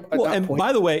fine at that point.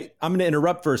 By the way, I'm going to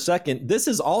interrupt for a second. This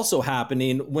is also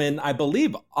happening when I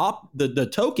believe the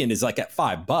token is like at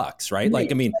 $5, right? Like,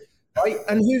 I mean, right.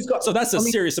 And who's got? So that's a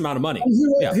serious amount of money.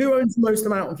 Who owns the most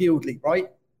amount of Yieldy,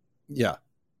 right? Yeah,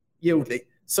 Yieldy.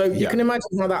 So you can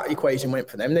imagine how that equation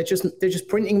went for them. They're just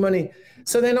printing money.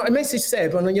 So then I messaged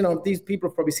Seb, and these people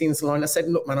have probably seen this online. I said,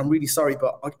 look, man, I'm really sorry,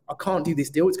 but I can't do this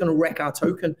deal. It's going to wreck our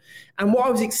token. And what I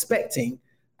was expecting,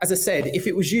 as I said, if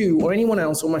it was you or anyone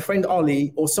else or my friend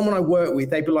Ali or someone I work with,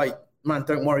 they'd be like, man,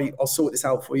 don't worry, I'll sort this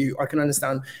out for you. I can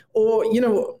understand. Or,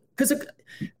 because,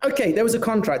 okay, there was a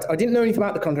contract. I didn't know anything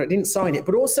about the contract. I didn't sign it.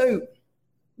 But also,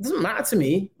 it doesn't matter to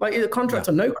me. Like a contract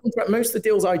or no contract, most of the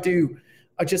deals I do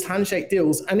are just handshake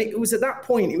deals. And it was at that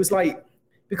point, it was like,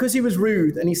 because he was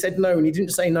rude and he said no, and he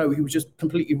didn't say no, he was just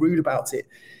completely rude about it.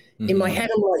 In my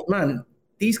head, I'm like, man,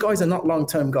 these guys are not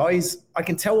long-term guys. I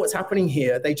can tell what's happening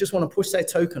here. They just want to push their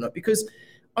token up, because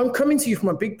I'm coming to you from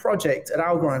a big project at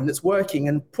Algorand that's working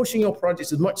and pushing your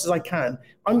projects as much as I can.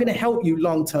 I'm going to help you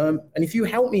long-term. And if you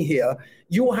help me here,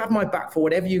 you will have my back for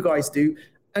whatever you guys do.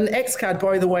 And XCAD,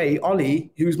 by the way,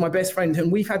 Ollie, who's my best friend,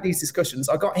 and we've had these discussions.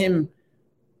 I got him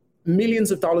millions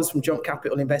of dollars from Jump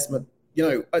Capital Investment,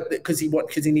 because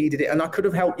he needed it. And I could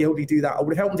have helped Yieldy do that. I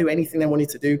would have helped them do anything they wanted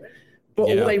to do. But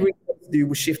all they really wanted to do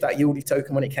was shift that Yieldy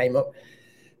token when it came up.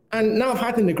 And now I've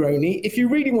had the Negroni. If you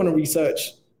really want to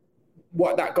research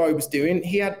what that guy was doing,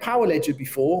 he had Power Ledger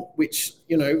before, which,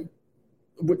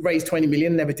 would raise 20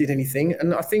 million, never did anything.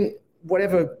 And I think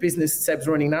whatever business Seb's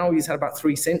running now, he's had about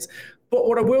 3 cents. But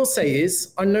what I will say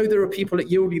is, I know there are people at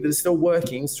Yieldy that are still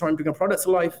working to try and bring a product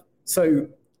to life. So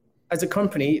as a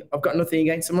company, I've got nothing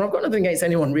against them. I've got nothing against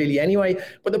anyone really anyway.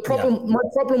 But my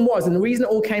problem was, and the reason it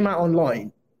all came out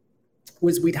online,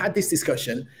 was we'd had this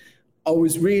discussion. I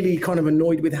was really kind of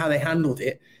annoyed with how they handled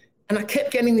it. And I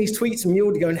kept getting these tweets from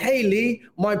Yieldy going, hey, Lee,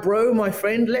 my bro, my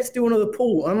friend, let's do another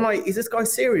pool. I'm like, is this guy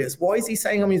serious? Why is he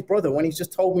saying I'm his brother when he's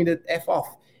just told me to F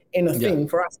off in a thing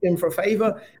for asking him for a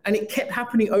favor? And it kept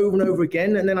happening over and over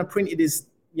again. And then I printed his,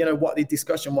 what the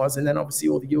discussion was. And then obviously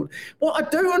all the Yieldy. What I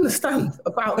don't understand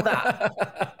about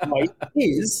that, right,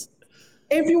 is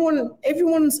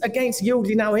everyone's against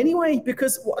Yieldy now anyway,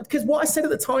 because what I said at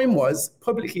the time was,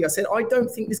 publicly, I said, I don't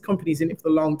think this company's in it for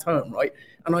the long term, right?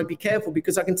 And I'd be careful,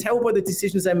 because I can tell by the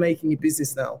decisions they're making in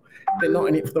business now, they're not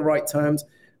in it for the right terms.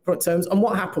 And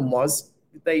what happened was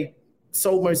they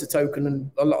sold most of the token and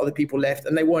a lot of the people left,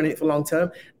 and they weren't in it for long term.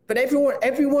 But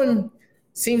everyone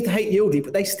seems to hate Yieldy,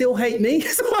 but they still hate me,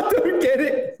 so I don't get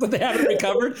it. But they haven't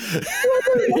recovered.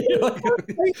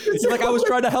 It's like I was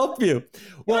trying to help you.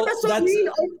 Well, that's what I mean.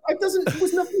 It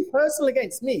was nothing personal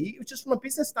against me. It was just from a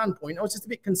business standpoint. I was just a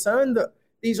bit concerned that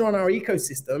these are on our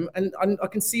ecosystem, and I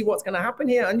can see what's going to happen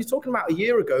here. And you're talking about a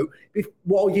year ago,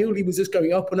 while Yieldly was just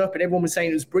going up and up, and everyone was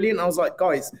saying it was brilliant. I was like,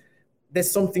 guys, there's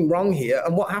something wrong here.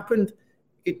 And what happened?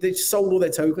 They sold all their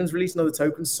tokens, released another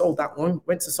token, sold that one,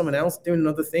 went to someone else, doing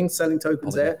another thing, selling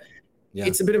tokens there. Yeah.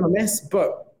 It's a bit of a mess,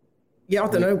 but yeah, I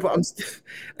don't know. But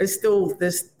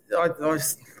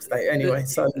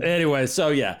anyway. So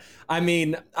yeah, I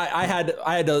mean, I had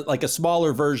a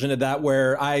smaller version of that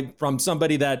where from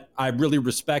somebody that I really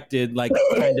respected, like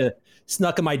kind of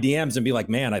snuck in my DMs and be like,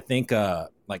 man, I think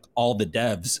like all the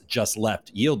devs just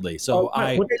left Yieldly. So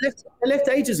they left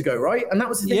ages ago, right? And that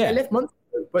was the thing. They left months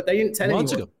ago, but they didn't tell anyone.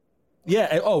 Months ago.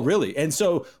 Yeah. Oh, really? And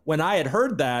so when I had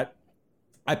heard that,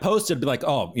 I posted like,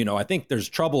 oh, I think there's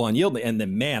trouble on Yieldly. And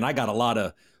then, man, I got a lot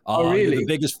of, really? The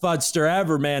biggest fudster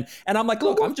ever, man. And I'm like,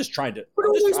 look, I'm just trying to. But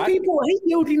all those people hate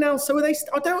Yieldly now. So are they?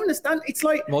 I don't understand. It's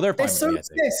like, well, they're so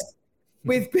obsessed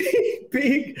with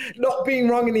being not being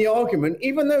wrong in the argument,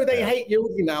 even though they hate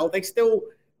Yieldly now, they still.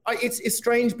 It's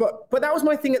strange, but that was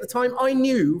my thing at the time. I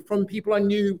knew from people I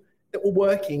knew that were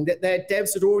working that their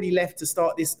devs had already left to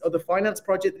start this other finance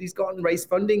project that he's got and raise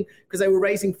funding because they were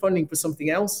raising funding for something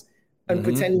else and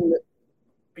pretending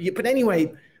that. But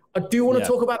anyway, I do want to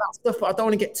talk about that stuff, but I don't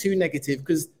want to get too negative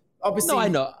because obviously. No, I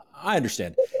know. I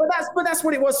understand. But that's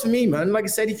what it was for me, man. Like I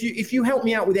said, if you help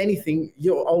me out with anything,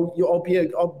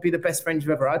 I'll be the best friend you've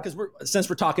ever had. Because since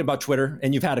we're talking about Twitter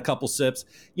and you've had a couple sips,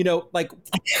 like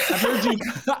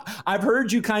I've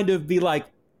heard you kind of be like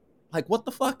what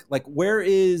the fuck? Like, where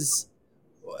is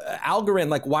Algorand?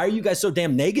 Like, why are you guys so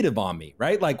damn negative on me?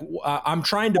 Right? Like, I'm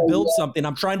trying to build something.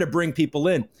 I'm trying to bring people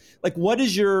in. Like, what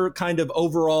is your kind of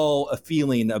overall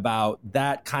feeling about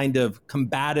that kind of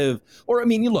combative? Or, I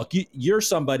mean, you're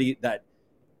somebody that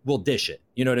will dish it.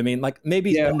 You know what I mean? Like,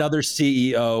 maybe another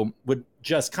CEO would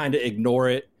just kind of ignore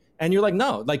it. And you're like,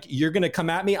 no, like, you're going to come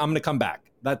at me. I'm going to come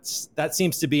back. That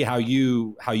seems to be how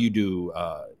you do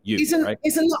isn't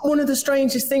that one of the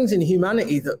strangest things in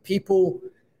humanity, that people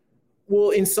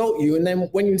will insult you, and then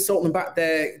when you insult them back,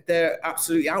 they're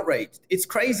absolutely outraged. It's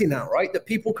crazy now, right? That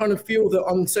people kind of feel that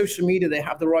on social media they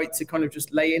have the right to kind of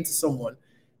just lay into someone,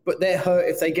 but they're hurt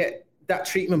if they get that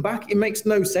treatment back. It makes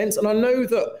no sense. And I know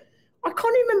that I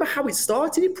can't even remember how it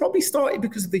started. It probably started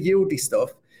because of the Yieldly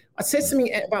stuff. I said something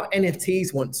about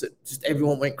NFTs once that just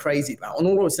everyone went crazy about, and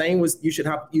all I was saying was you should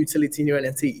have utility in your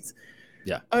NFTs.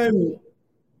 Yeah.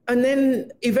 And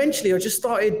then eventually I just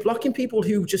started blocking people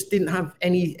who just didn't have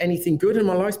anything good, and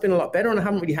my life's been a lot better and I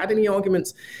haven't really had any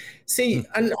arguments. See,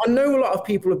 and I know a lot of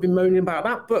people have been moaning about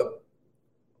that, but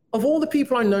of all the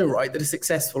people I know, right, that are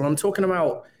successful, I'm talking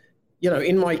about,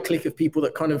 in my clique of people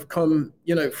that kind of come,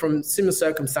 from similar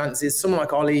circumstances, someone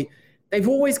like Ollie, they've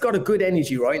always got a good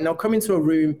energy, right? And they'll come into a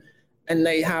room and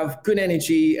they have good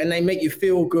energy and they make you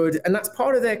feel good. And that's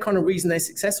part of their kind of reason they're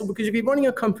successful, because if you're running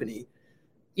a company,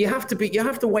 you have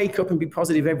to wake up and be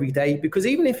positive every day, because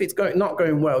even if it's not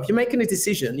going well, if you're making a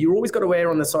decision, you're always got to err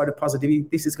on the side of positivity.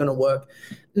 This is going to work.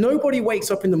 Nobody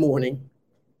wakes up in the morning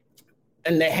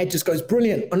and their head just goes,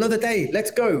 brilliant, another day,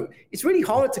 let's go. It's really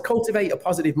hard to cultivate a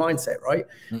positive mindset, right?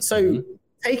 Mm-hmm. So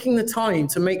taking the time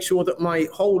to make sure that my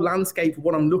whole landscape of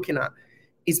what I'm looking at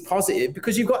is positive,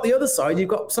 because you've got the other side. You've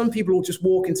got some people who just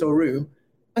walk into a room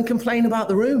and complain about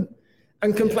the room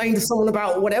and complain to someone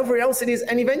about whatever else it is.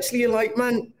 And eventually you're like,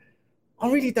 man,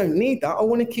 I really don't need that. I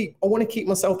want to keep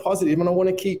myself positive, and I want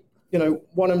to keep,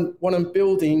 what I'm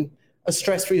building as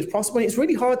stress-free as possible. And it's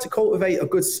really hard to cultivate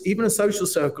even a social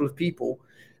circle of people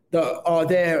that are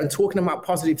there and talking about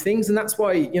positive things. And that's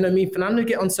why, me and Fernando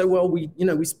get on so well. We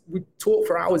talk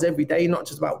for hours every day, not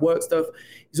just about work stuff.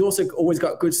 He's also always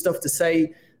got good stuff to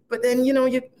say. But then,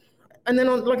 like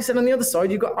I said, on the other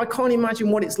side, I can't imagine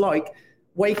what it's like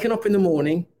waking up in the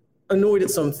morning, annoyed at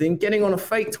something, getting on a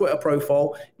fake Twitter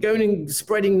profile, going and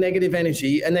spreading negative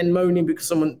energy, and then moaning because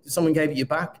someone gave it you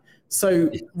back. So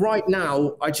right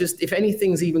now, if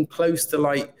anything's even close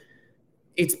to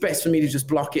it's best for me to just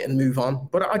block it and move on.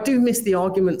 But I do miss the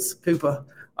arguments, Cooper.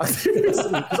 I do miss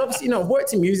them, because obviously, I've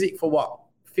worked in music for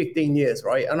 15 years,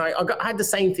 right? And I had the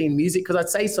same thing in music, because I'd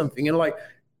say something and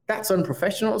that's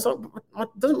unprofessional. So it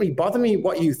doesn't really bother me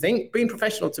what you think. Being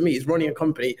professional to me is running a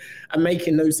company and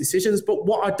making those decisions. But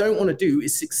what I don't want to do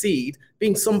is succeed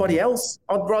being somebody else.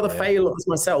 I'd rather fail as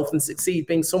myself than succeed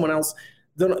being someone else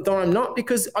than I'm not,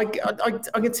 because I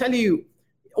can tell you,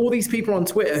 all these people on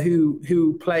Twitter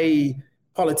who play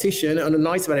politician and are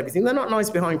nice about everything, they're not nice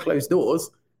behind closed doors.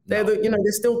 They're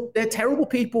they're terrible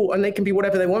people, and they can be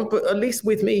whatever they want. But at least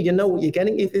with me, you know what you're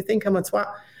getting. If you think I'm a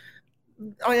twat,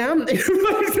 I am.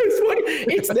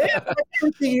 It's there. I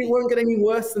don't think it won't get any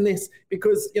worse than this,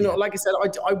 because like I said,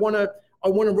 I want I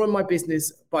want to run my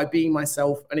business by being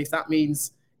myself. And if that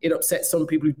means it upsets some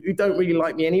people who don't really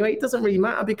like me anyway, it doesn't really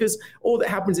matter, because all that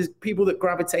happens is people that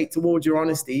gravitate towards your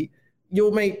honesty,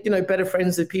 you'll make, better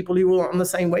friends with people who are on the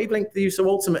same wavelength with you. So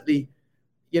ultimately,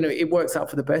 it works out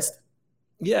for the best.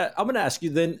 Yeah, I'm going to ask you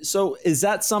then, so is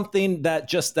that something that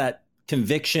just that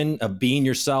conviction of being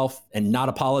yourself and not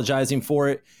apologizing for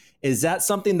it, is that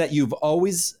something that you've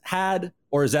always had,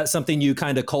 or is that something you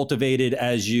kind of cultivated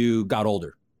as you got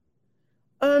older?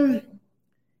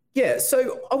 Yeah,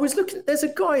 so I was looking, there's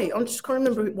a guy, I'm just can't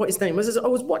remember what his name was. I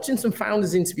was watching some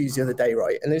founders interviews the other day,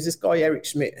 right? And there's this guy, Eric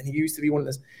Schmidt, and he used to be one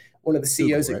of the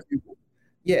CEOs Google, at Google.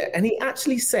 Yeah, and he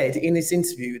actually said in this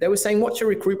interview, they were saying, what's your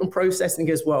recruitment process? And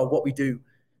he goes, well, what we do,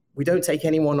 we don't take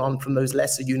anyone on from those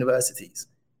lesser universities.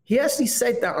 He actually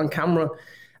said that on camera.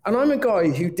 And I'm a guy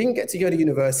who didn't get to go to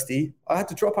university. I had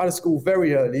to drop out of school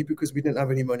very early because we didn't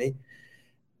have any money.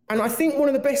 And I think one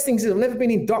of the best things is I've never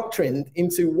been indoctrinated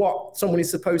into what someone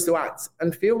is supposed to act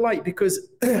and feel like, because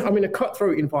I'm in a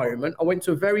cutthroat environment. I went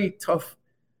to a very tough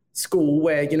school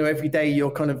where, every day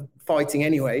you're kind of fighting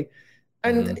anyway.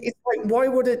 And it's like, why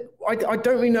would it, I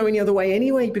don't really know any other way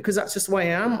anyway, because that's just the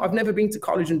way I am. I've never been to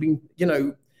college and been,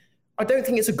 I don't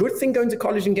think it's a good thing going to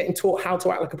college and getting taught how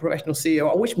to act like a professional CEO.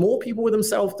 I wish more people were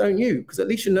themselves, don't you? Because at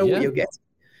least you know what you're getting.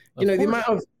 The amount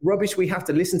of rubbish we have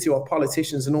to listen to our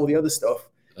politicians and all the other stuff.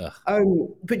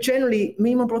 But generally,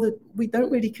 me and my brother, we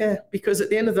don't really care, because at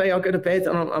the end of the day, I'll go to bed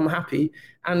and I'm happy.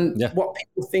 And what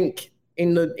people think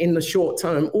in the short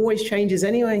term always changes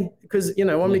anyway, because, I'm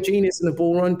a genius in the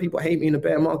bull run. People hate me in a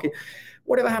bear market.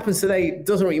 Whatever happens today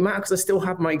doesn't really matter, because I still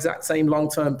have my exact same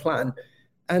long-term plan.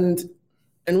 And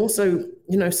also,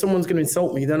 someone's going to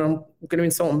insult me, then I'm going to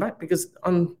insult them back, because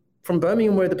I'm from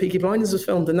Birmingham, where the Peaky Blinders was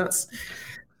filmed, and that's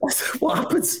what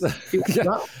happens.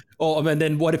 Well, and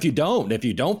then what if you don't? If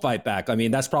you don't fight back, I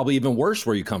mean, that's probably even worse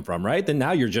where you come from, right? Then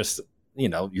now you're just,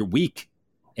 you're weak,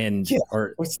 and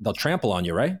or they'll trample on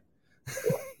you, right?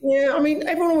 Yeah, I mean,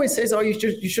 everyone always says, "Oh, you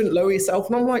shouldn't lower yourself,"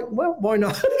 and I'm like, well, why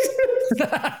not?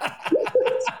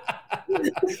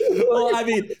 Well, I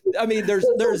mean, there's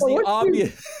the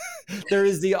obvious,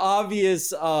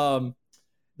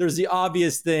 there's the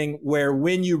obvious thing where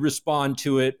when you respond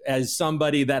to it as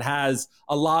somebody that has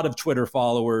a lot of Twitter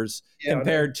followers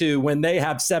compared to when they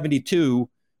have 72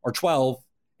 or 12,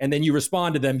 and then you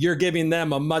respond to them, you're giving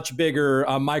them a much bigger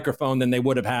microphone than they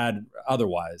would have had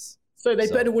otherwise. So they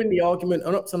better win the argument.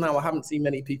 And up to now, I haven't seen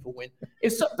many people win.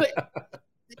 But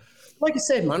like I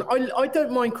said, man, I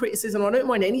don't mind criticism. I don't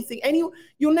mind anything.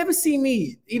 You'll never see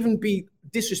me even be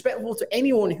disrespectful to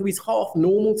anyone who is half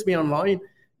normal to me online.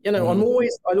 I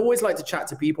always like to chat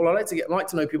to people. I like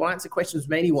to know people. I answer questions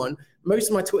from anyone. Most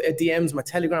of my Twitter DMs, my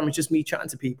Telegram is just me chatting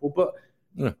to people. But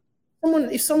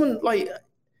if someone like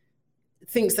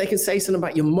thinks they can say something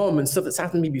about your mum and stuff that's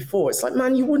happened to me before, it's like,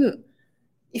 man, you wouldn't.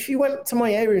 If you went to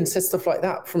my area and said stuff like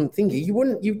that from thingy, you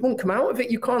wouldn't come out of it.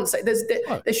 You can't say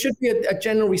there should be a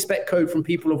general respect code from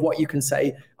people of what you can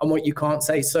say and what you can't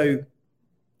say. So,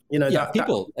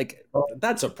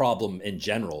 that's a problem in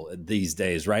general these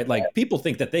days, right? Like people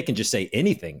think that they can just say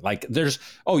anything. Like there's,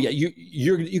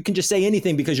 you can just say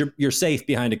anything because you're safe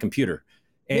behind a computer.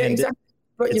 And exactly.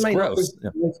 But it's gross.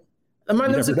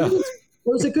 Man, there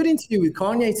was a good interview with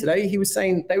Kanye today. They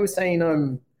were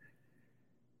saying,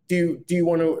 do you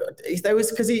want to? There was,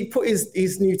 because he put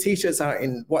his new T-shirts out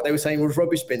in what they were saying was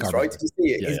rubbish bins, right? Did you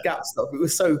see it? His Gap stuff. It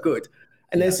was so good.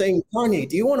 And they're saying, Kanye,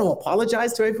 do you want to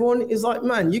apologize to everyone? He's like,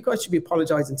 man, you guys should be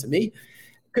apologizing to me,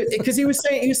 because he was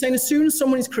saying as soon as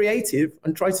someone is creative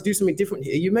and tries to do something different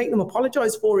here, you make them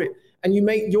apologize for it, and you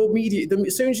make your media.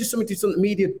 As soon as somebody does something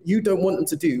media you don't want them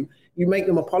to do, you make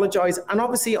them apologize. And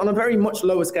obviously, on a very much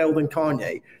lower scale than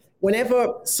Kanye,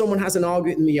 whenever someone has an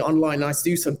argument with me online and I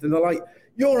do something, they're like,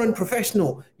 you're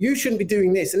unprofessional. You shouldn't be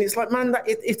doing this. And it's like, man,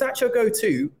 if that's your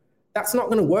go-to, that's not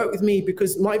going to work with me,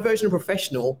 because my version of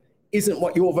professional isn't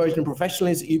what your version of professional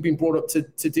is that you've been brought up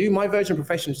to do. My version of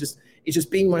professional is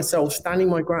just being myself, standing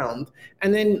my ground.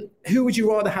 And then who would you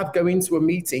rather have go into a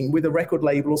meeting with a record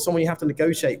label or someone you have to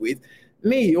negotiate with?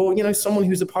 Me, or, someone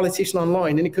who's a politician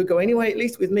online, and it could go anyway, at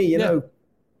least with me, you know,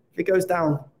 if it goes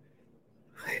down,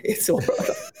 it's all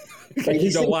right.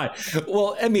 You know why?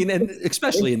 Well, I mean, and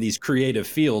especially in these creative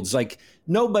fields, like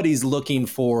nobody's looking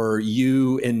for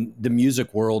you in the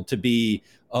music world to be,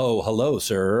 oh, hello,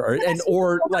 sir,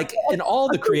 or like in all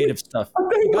the creative stuff.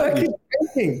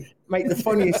 Mate, the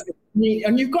funniest thing,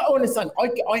 and you've got to understand,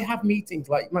 I have meetings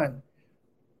like, man,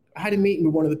 I had a meeting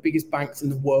with one of the biggest banks in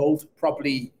the world,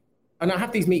 probably and I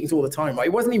have these meetings all the time, right?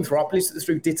 It wasn't even through Opulous, it was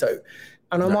through Ditto.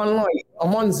 And I'm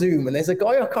on Zoom, and there's a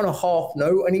guy I kind of half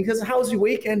know, and he goes, "How's your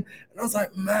weekend?" And I was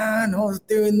like, "Man, I was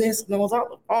doing this, and I was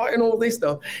out partying, all this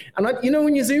stuff." And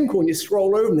when you Zoom call and you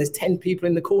scroll over, and there's 10 people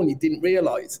in the call, and you didn't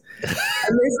realize.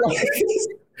 And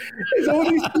there's all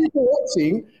these people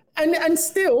watching, and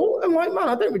still, I'm like, man,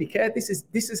 I don't really care. This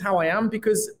is how I am,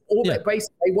 because that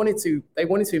basically they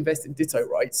wanted to invest in Ditto,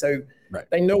 right? So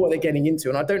they know what they're getting into,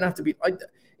 and I don't have to be.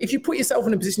 If you put yourself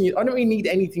in a position, I don't really need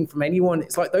anything from anyone.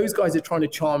 It's like those guys are trying to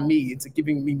charm me into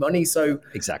giving me money. So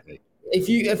exactly, if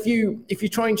you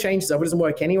try and change stuff, it doesn't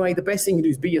work anyway. The best thing to do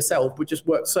is be yourself, but just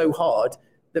work so hard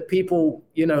that people,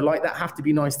 like that, have to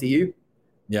be nice to you.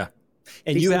 Yeah,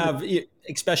 and you have,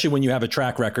 especially when you have a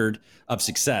track record of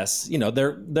success, you're not there,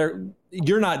 and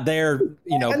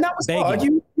that was begging. hard.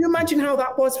 You imagine how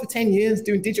that was for 10 years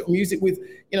doing digital music with,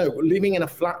 living in a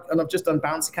flat, and I've just done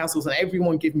bouncy castles, and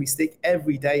everyone giving me stick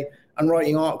every day and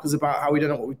writing articles about how we don't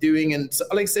know what we're doing. And so,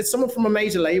 like I said, someone from a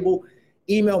major label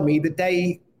emailed me the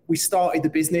day we started the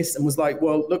business and was like,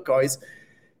 "Well, look, guys,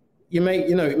 it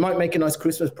might make a nice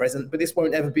Christmas present, but this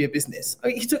won't ever be a business."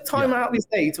 He took time out of his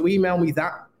day to email me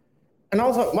that. And I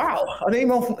was like, wow, an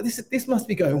email from this must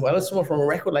be going well. Someone from a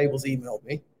record label's emailed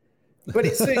me. But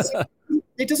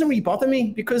it doesn't really bother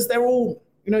me, because they're all,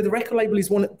 the record label is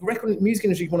the record music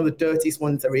industry is one of the dirtiest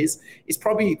ones there is. It's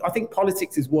probably, I think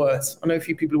politics is worse. I know a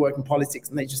few people who work in politics,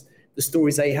 and the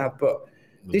stories they have, but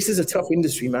this is a tough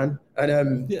industry, man.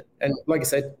 And and like I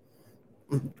said,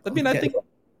 I think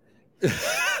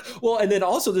well, and then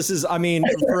also this is,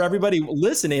 for everybody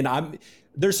listening,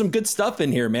 there's some good stuff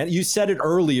in here, man. You said it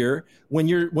earlier, when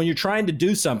you're trying to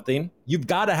do something, you've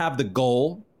got to have the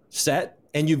goal set,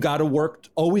 and you've got to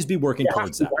always be working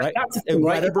towards that, right? And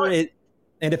whatever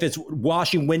and if it's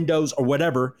washing windows or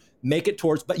whatever, make it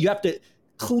towards, but you have to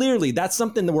clearly, that's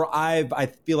something where I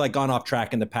feel like gone off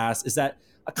track in the past, is that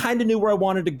I kind of knew where I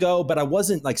wanted to go, but I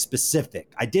wasn't like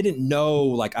specific. I didn't know,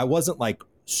 like, I wasn't like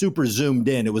super zoomed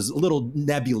in. It was a little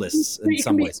nebulous in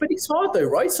some ways. But it's hard though,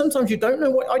 right? Sometimes you don't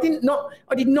know what. I did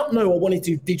not know I wanted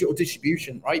to do digital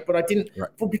distribution, right? But I didn't. Right.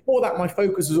 Before that, my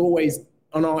focus was always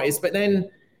on artists. But then,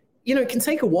 it can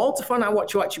take a while to find out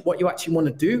what you actually want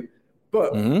to do.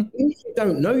 But if you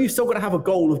don't know, you've still got to have a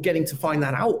goal of getting to find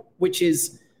that out, which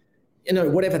is,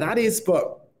 whatever that is.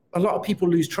 But a lot of people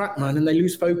lose track, man, and they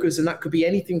lose focus, and that could be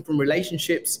anything from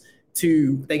relationships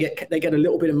to they get a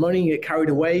little bit of money, get carried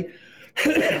away.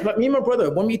 Like me and my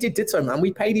brother, when we did Ditto, man,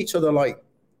 we paid each other like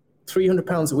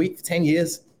 £300 a week for 10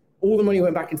 years. All the money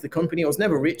went back into the company. I was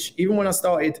never rich. Even when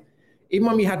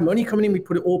we had money coming in, we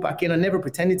put it all back in. I never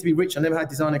pretended to be rich. I never had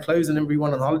designer clothes. I never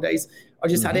went on holidays. I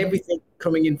just had everything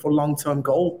coming in for a long-term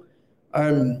goal,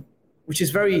 which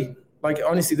is very, like,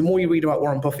 honestly, the more you read about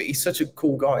Warren Buffett, he's such a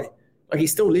cool guy. Like, he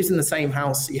still lives in the same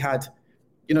house he had,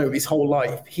 his whole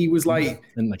life. He was like,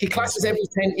 he classes every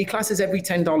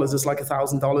 $10 as like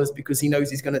 $1,000, because he knows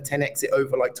he's going to 10x it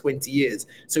over like 20 years.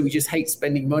 So he just hates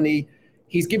spending money.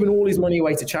 He's given all his money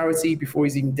away to charity before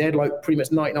he's even dead, like pretty much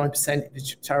 99% of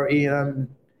his charity.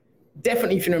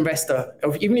 Definitely, if you're an investor,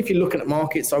 even if you're looking at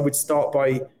markets, I would start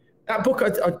by that book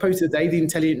I posted today, The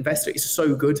Intelligent Investor. Is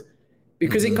so good,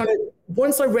 because it kind of,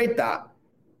 once I read that,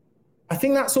 I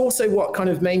think that's also what kind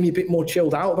of made me a bit more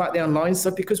chilled out about the online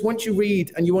stuff, because once you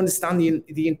read and you understand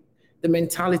the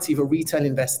mentality of a retail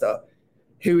investor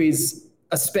who is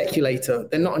a speculator,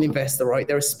 they're not an investor, right?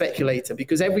 They're a speculator,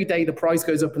 because every day the price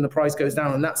goes up and the price goes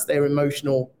down, and that's their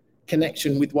emotional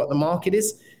connection with what the market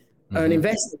is. An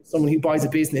investor is someone who buys a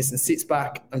business and sits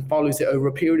back and follows it over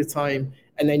a period of time,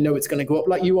 and they know it's going to go up,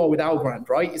 like you are with Algorand,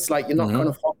 right? It's like you're not kind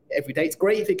of following it every day. It's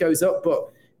great if it goes up,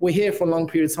 but we're here for a long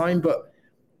period of time. But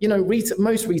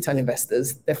most retail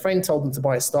investors, their friend told them to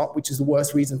buy a stock, which is the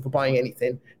worst reason for buying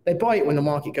anything. They buy it when the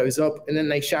market goes up, and then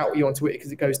they shout you onto it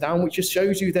because it goes down, which just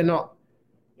shows you they're not,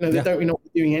 they don't really know what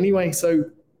they're doing anyway. So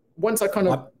once I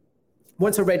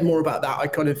read more about that,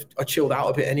 I chilled out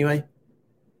a bit anyway.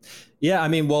 Yeah,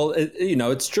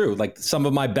 it's true. Like, some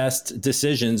of my best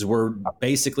decisions were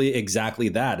basically exactly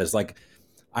that. It's like,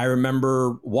 I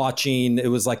remember watching, it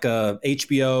was like a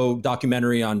HBO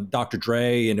documentary on Dr.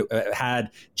 Dre, and it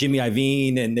had Jimmy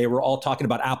Iovine, and they were all talking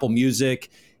about Apple Music.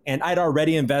 And I'd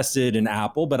already invested in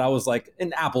Apple, but I was like,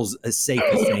 and Apple's a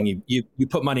safest thing. You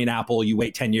put money in Apple, you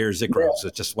wait 10 years, it grows.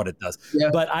 It's just what it does. Yeah.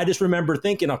 But I just remember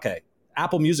thinking, okay,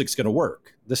 Apple Music's going to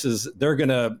work. They're going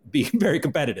to be very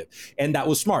competitive. And that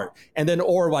was smart. And then,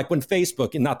 or like when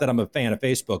Facebook, and not that I'm a fan of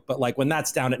Facebook, but like when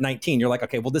that's down at 19, you're like,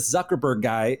 okay, well, this Zuckerberg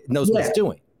guy knows what he's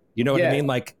doing. You know what I mean?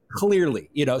 Like clearly,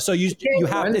 you know, so you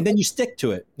have, and then you stick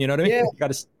to it. You know what I mean? Yeah. You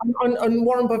got to. And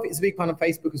Warren Buffett is a big fan of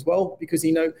Facebook as well, because,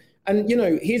 you know, and, you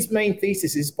know, his main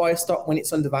thesis is buy a stock when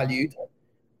it's undervalued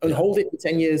and hold it for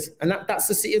 10 years. And that's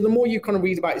the more you kind of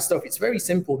read about his stuff, it's very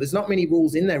simple. There's not many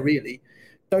rules in there, really.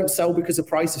 Don't sell because the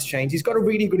price has changed. He's got a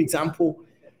really good example.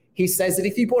 He says that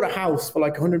if you bought a house for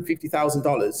like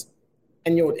 $150,000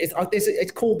 and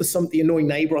it's called the annoying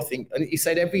neighbor, I think. And he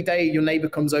said every day your neighbor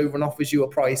comes over and offers you a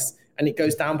price and it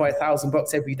goes down by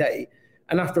 $1,000 every day.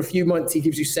 And after a few months, he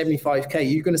gives you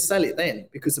 75K. You're going to sell it then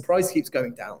because the price keeps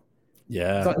going down.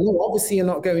 Yeah. It's like, no, obviously you're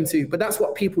not going to, but that's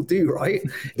what people do, right?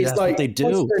 It's like, what they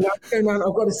do. I've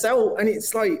got to sell. And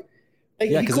it's like,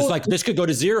 because it's like this could go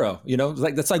to zero, you know,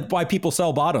 like that's like why people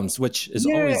sell bottoms, which is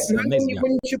always amazing.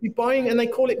 When you should be buying, and they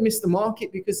call it miss the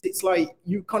market because it's like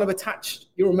you kind of attach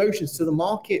your emotions to the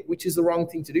market, which is the wrong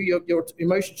thing to do. Your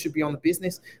emotions should be on the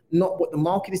business, not what the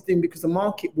market is doing, because the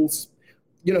market will,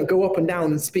 you know, go up and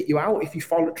down and spit you out if you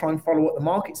try and follow what the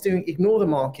market's doing. Ignore the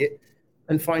market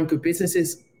and find good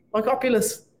businesses like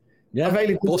Opulous. Yeah.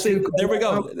 Well, there we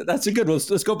go. That's a good one.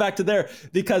 Let's go back to there,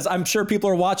 because I'm sure people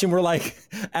are watching. We're like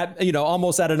at, you know,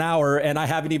 almost at an hour and I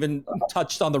haven't even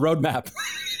touched on the roadmap.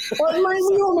 Well, man,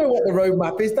 we all know what the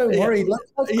roadmap is. Don't worry.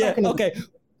 Okay.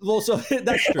 Well, so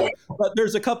that's true. But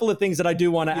there's a couple of things that I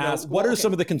do want to ask. What are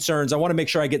some of the concerns? I want to make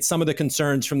sure I get some of the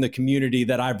concerns from the community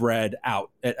that I've read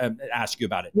out and ask you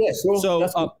about it. Yeah,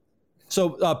 sure.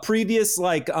 So previous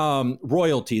like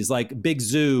royalties, like Big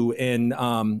Zoo, and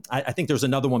I think there's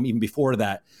another one even before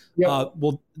that. Yeah.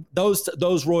 Well,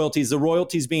 those royalties, the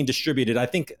royalties being distributed, I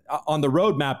think on the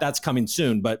roadmap that's coming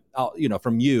soon. But you know,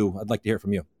 from you, I'd like to hear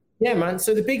from you. I man.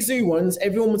 So the Big Zoo ones, I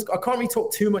can't really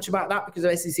talk too much about that because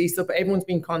of SEC stuff, but everyone's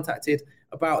been contacted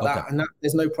about that, and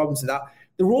there's no problems with that.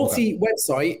 The royalty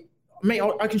website, mate,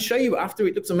 I can show you after.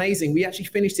 It looks amazing. We actually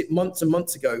finished it months and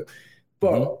months ago,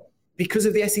 but because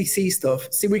of the SEC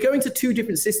stuff, see, we're going to two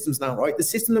different systems now, right? The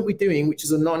system that we're doing, which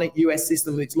is a non-US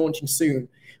system that's launching soon,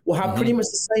 will have pretty much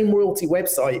the same royalty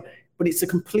website, but it's a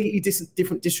completely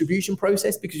different distribution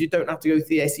process because you don't have to go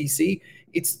through the SEC.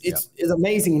 It's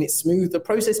amazing and it's smooth. The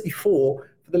process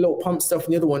before, for the little pump stuff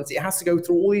and the other ones, it has to go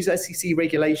through all these SEC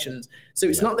regulations. So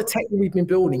it's not the tech that we've been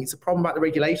building, it's a problem about the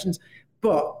regulations.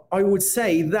 But I would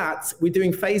say that we're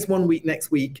doing phase 1 week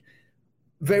next week.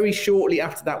 Very shortly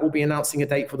after that, we'll be announcing a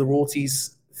date for the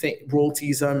royalties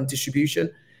distribution,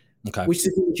 which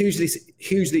is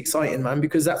hugely exciting, man,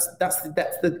 because that's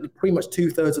the pretty much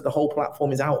 2/3 of the whole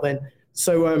platform is out then.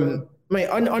 So, mate,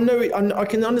 I know I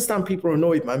can understand people are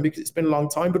annoyed, man, because it's been a long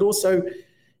time, but also,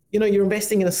 you know, you're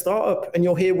investing in a startup and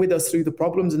you're here with us through the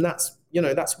problems, and that's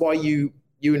why you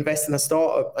invest in a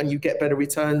startup and you get better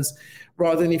returns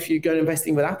rather than if you go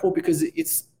investing with Apple, because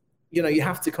it's, you know, you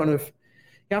have to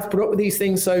put up with these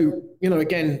things. So, you know,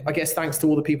 again, I guess thanks to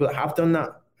all the people that have done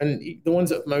that. And the ones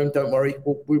that have moaned, don't worry,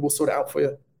 we will sort it out for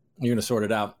you. You're going to sort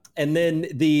it out. And then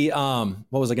the,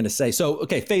 what was I going to say? So,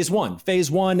 okay, phase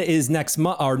one is next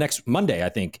Monday, I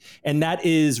think. And that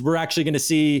is, we're going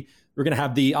to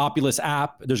have the Opulous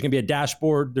app. There's going to be a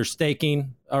dashboard. There's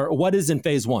staking. Or what is in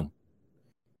phase 1?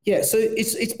 Yeah, so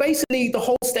it's basically the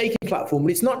whole staking platform,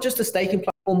 but it's not just a staking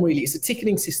platform, really. It's a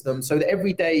ticketing system so that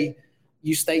every day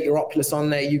you stake your Opulous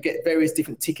on there, you get various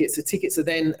different tickets. The tickets are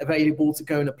then available to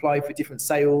go and apply for different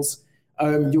sales.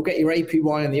 You'll get your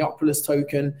APY and the Opulous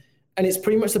token. And it's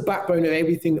pretty much the backbone of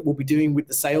everything that we'll be doing with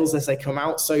the sales as they come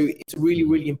out. So it's a really,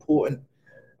 really important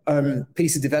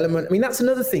piece of development. I mean, that's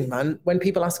another thing, man. When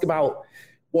people ask about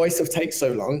why stuff takes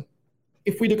so long,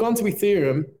 if we'd have gone to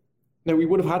Ethereum, we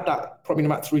would have had that probably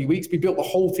in about 3 weeks. We built the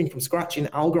whole thing from scratch in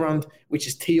Algorand, which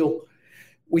is teal,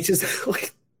 which is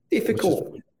like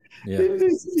difficult. I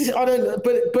don't know,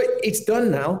 but it's done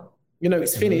now. You know,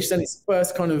 it's finished, and it's the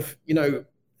first kind of, you know,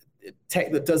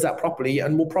 tech that does that properly,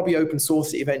 and we'll probably open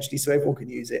source it eventually so everyone can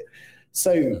use it.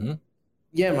 So,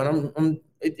 yeah, man,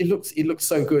 it looks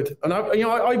so good, and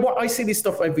I see this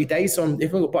stuff every day, so I'm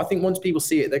difficult. But I think once people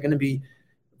see it, they're going to be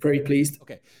very pleased.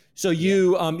 Okay, so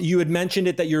you had mentioned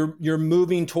it that you're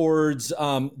moving towards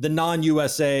the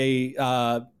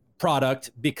non-USA product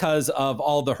because of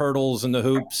all the hurdles and the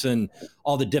hoops and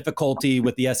all the difficulty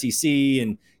with the SEC,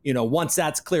 and you know, once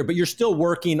that's clear, but you're still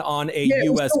working on a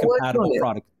US compatible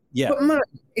product. Yeah, but man,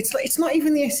 it's not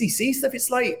even the SEC stuff. It's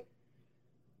like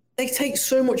they take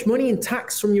so much money in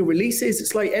tax from your releases.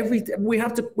 It's like we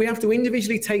have to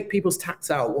individually take people's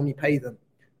tax out when we pay them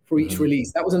for each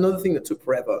release. That was another thing that took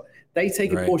forever. They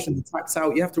take a portion of the tax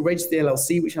out. You have to register the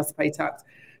LLC, which has to pay tax.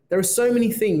 There are so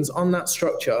many things on that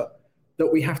structure that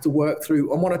we have to work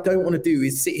through. And what I don't want to do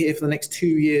is sit here for the next 2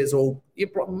 years, or it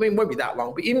won't be that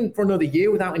long, but even for another year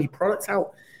without any products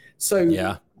out. So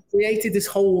created this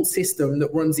whole system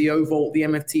that runs the OVault, the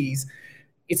MFTs.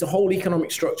 It's a whole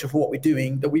economic structure for what we're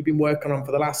doing that we've been working on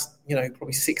for the last,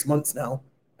 probably 6 months now.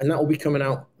 And that will be coming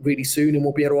out really soon. And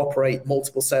we'll be able to operate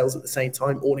multiple sales at the same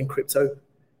time, all in crypto.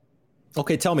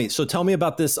 Okay, tell me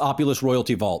about this Opulous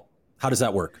Royalty Vault. How does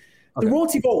that work? Okay. The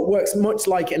Royalty Vault works much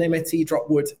like an NFT drop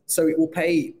would. So it will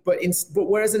pay, but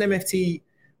whereas an NFT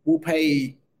will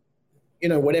pay,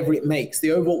 whatever it makes, the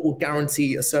OVault will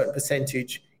guarantee a certain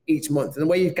percentage each month. And the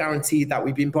way you've guaranteed that,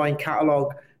 we've been buying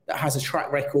catalog that has a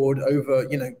track record over,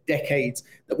 decades,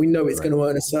 that we know it's going to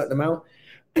earn a certain amount.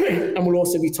 And we'll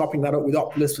also be topping that up with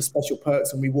Opulous for special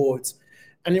perks and rewards.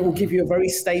 And it will give you a very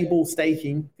stable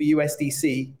staking for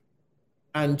USDC,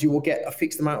 and you will get a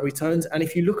fixed amount of returns. And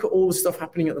if you look at all the stuff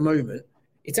happening at the moment,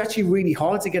 it's actually really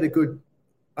hard to get a good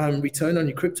return on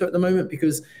your crypto at the moment,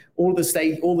 because all the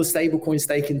stablecoin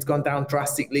staking has gone down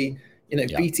drastically.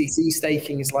 BTC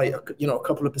staking is like, a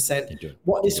couple of percent.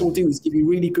 What this will do is give you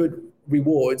really good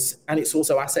rewards, and it's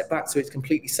also asset backed, so it's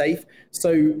completely safe.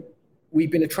 So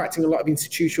we've been attracting a lot of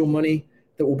institutional money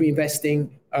that will be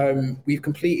investing. We've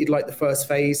completed like the first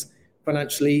phase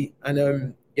financially,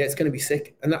 and it's going to be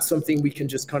sick. And that's something we can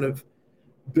just kind of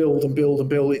build and build and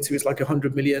build it to. It's like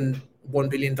 $100 million, $1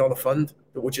 billion fund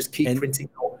that will just keep printing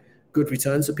out good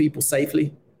returns for people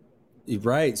safely.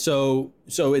 Right. So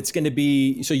it's going to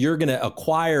be, so you're going to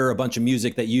acquire a bunch of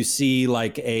music that you see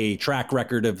like a track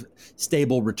record of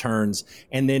stable returns.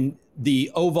 And then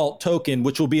the OVault token,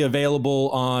 which will be available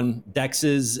on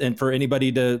DEXs and for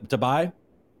anybody to buy?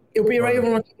 It'll be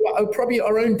available on probably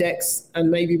our own DEX and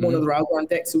maybe one other Algorand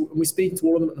DEX. And we're speaking to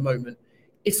all of them at the moment.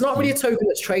 It's not really a token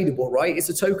that's tradable, right? It's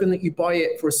a token that you buy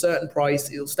it for a certain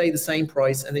price. It'll stay the same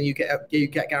price, and then you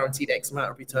get guaranteed X amount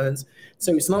of returns.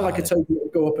 So it's not like a token that will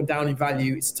go up and down in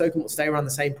value. It's a token that will stay around the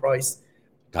same price.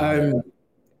 And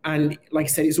like I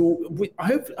said, it's all. I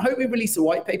hope we release a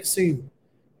white paper soon.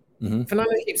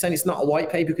 Fernando keeps saying it's not a white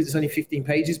paper because it's only 15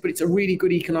 pages, but it's a really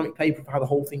good economic paper for how the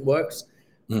whole thing works.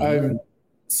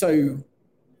 So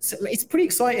it's pretty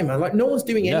exciting, man. Like, no one's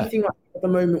doing anything like that at the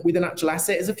moment with an actual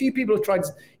asset. There's a few people who have tried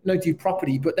to do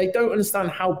property, but they don't understand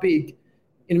how big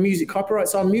music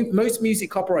copyrights are. Most music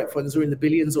copyright funds are in the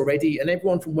billions already, and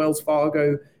everyone from Wells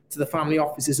Fargo to the family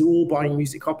offices are all buying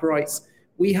music copyrights.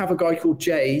 We have a guy called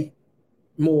Jay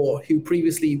Moore who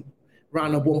previously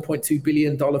ran a $1.2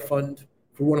 billion fund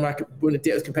for one of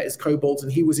Ditto's competitors, Cobalt,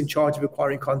 and he was in charge of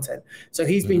acquiring content. So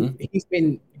he's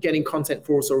been getting content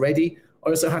for us already. I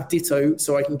also have Ditto,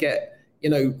 so I can get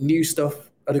new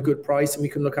stuff at a good price, and we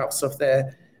can look out stuff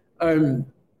there. And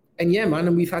yeah, man,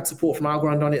 and we've had support from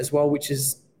Algorand on it as well, which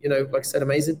is like I said,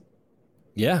 amazing.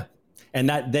 Yeah, and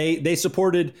that they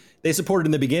supported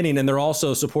in the beginning, and they're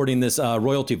also supporting this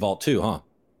royalty vault too, huh?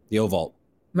 The OVault.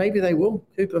 Maybe they will,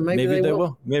 Cooper. Maybe they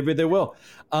will. Maybe they will.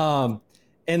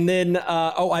 And then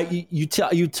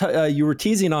you were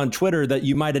teasing on Twitter that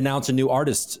you might announce a new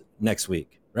artist next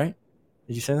week, right?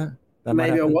 Did you say that?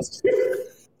 Maybe I was.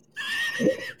 And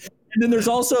then there's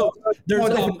I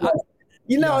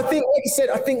think, like you said,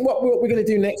 I think what we're going to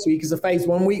do next week is a phase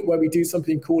 1 week where we do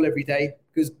something cool every day,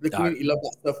 because the community love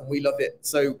that stuff and we love it.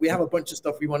 So we have a bunch of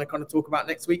stuff we want to kind of talk about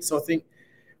next week. So I think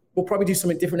we'll probably do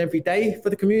something different every day for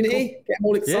the community. Cool. Get them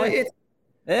all excited.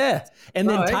 Yeah. And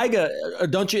then Tyga,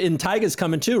 don't you? And Tyga's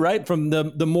coming too, right? From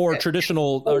the more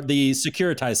traditional or the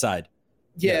securitized side.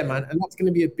 Yeah, man. And that's going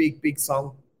to be a big, big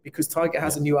song, because Tyga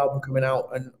has a new album coming out,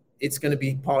 and it's going to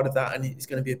be part of that, and it's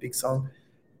going to be a big song.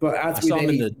 But as with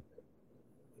any...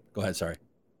 Go ahead, sorry.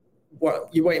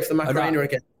 What, you waiting for the Macarena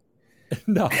again?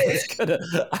 No,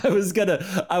 I was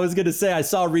gonna say, I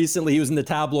saw recently he was in the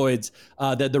tabloids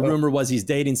that the rumor was he's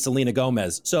dating Selena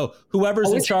Gomez. So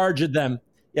whoever's in charge of them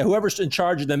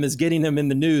is getting him in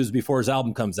the news before his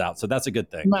album comes out. So that's a good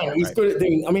thing. Man, he's good at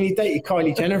doing. I mean, he dated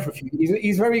Kylie Jenner for a few years.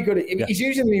 He's very good at. He's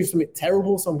usually in the news something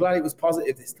terrible, so I'm glad it was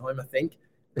positive this time, I think.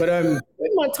 But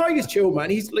Tyga's chill, man.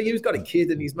 He's got a kid,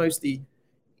 and he's mostly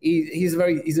he's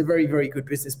a very, very good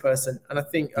business person, and I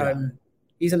think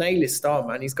he's an A-list star,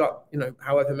 man. He's got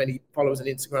however many followers on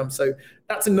Instagram, so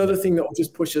that's another thing that will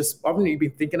just push us. I haven't really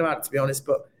been thinking about it, to be honest,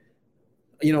 but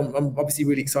I'm obviously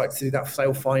really excited to do that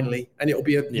sale finally, and it'll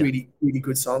be a really, really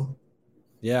good song.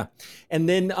 Yeah, and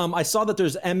then I saw that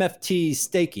there's MFT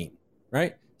staking,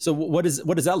 right? So what does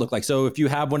that look like? So if you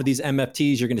have one of these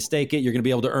MFTs, you're going to stake it. You're going to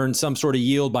be able to earn some sort of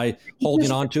yield by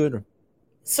holding on to it.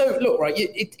 So look, right,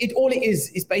 it all it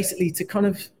is basically to kind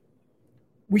of,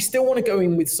 we still want to go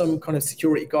in with some kind of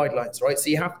security guidelines, right? So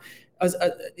you have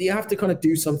you have to kind of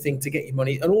do something to get your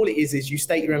money. And all it is you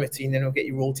stake your NFT and then it'll get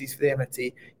you royalties for the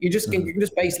NFT. You can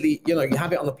just basically, you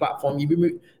have it on the platform, you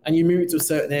move it to a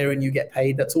certain area and you get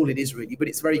paid. That's all it is really, but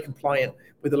it's very compliant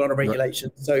with a lot of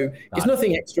regulations. So it's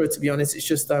nothing extra, to be honest. It's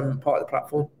just part of the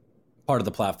platform. Part of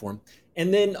the platform.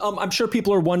 And then I'm sure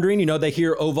people are wondering, they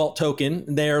hear OVault token,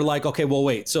 they're like, okay, well,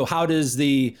 wait, so how does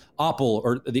the Opal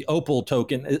or the Opal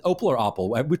token, Opal or Opal?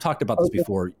 We've talked about this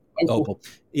before. Opal.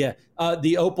 Yeah.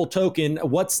 The Opal token,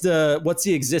 what's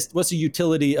the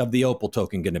utility of the Opal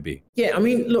token going to be? Yeah, I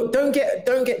mean, look, don't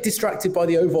get distracted by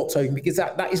the OVault token, because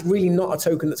that is really not a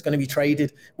token that's going to be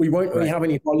traded. We won't really have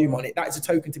any volume on it. That is a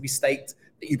token to be staked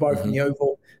that you buy from the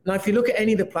OVault. Now, if you look at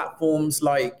any of the platforms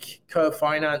like Curve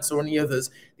Finance or any others,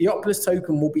 the Opulous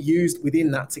token will be used within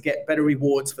that to get better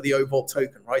rewards for the OVault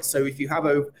token, right? So if you have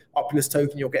a Opulous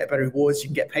token, you'll get better rewards. You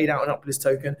can get paid out an Opulous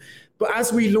token. But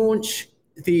as we launch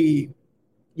the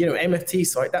NFT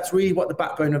site, that's really what the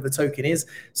backbone of the token is.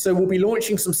 So we'll be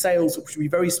launching some sales, which will be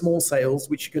very small sales,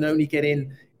 which you can only get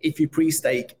in if you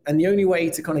pre-stake. And the only way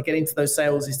to kind of get into those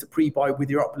sales is to pre-buy with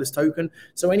your Opulous token.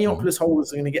 So any Opulous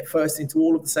holders are going to get first into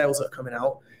all of the sales that are coming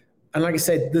out. And like I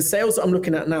said, the sales that I'm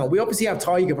looking at now, we obviously have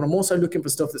Tiger, but I'm also looking for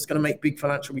stuff that's going to make big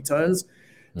financial returns.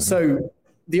 So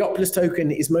the Opulous token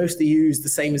is mostly used the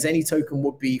same as any token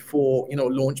would be for,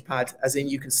 Launchpad, as in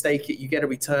you can stake it, you get a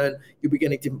return, you'll be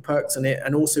getting different perks on it,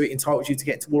 and also it entitles you to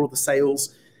get to all of the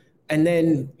sales. And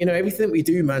then, everything that we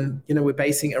do, man, we're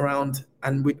basing it around,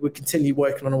 and we're continually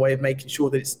working on a way of making sure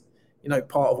that it's,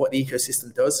 part of what the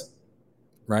ecosystem does.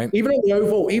 Right. Even on the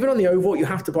OVault, you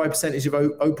have to buy a percentage of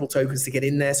Opal tokens to get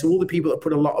in there. So all the people that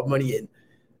put a lot of money in,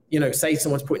 say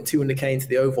someone's putting 200K into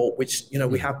the OVault, which,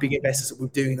 we have big investors that we're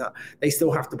doing that, they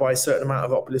still have to buy a certain amount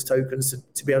of Opulous tokens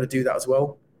to be able to do that as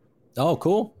well. Oh,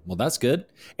 cool. Well, that's good.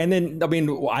 And then, I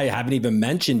mean, I haven't even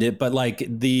mentioned it, but like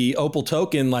the Opal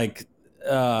token,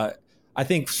 I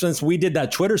think since we did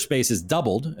that Twitter space, has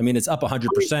doubled. I mean, it's up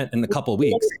 100% in a couple of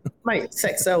weeks. Mate,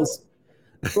 sex sells.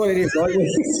 That's what it is, right?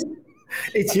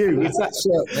 It's you. It's that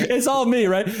shirt. Mate. It's all me,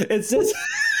 right? It's this.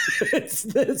 It's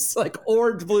this like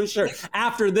orange blue shirt.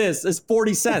 After this, it's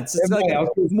 40 cents. It's like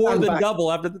more than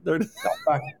double after the third.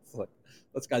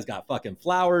 This guy's got fucking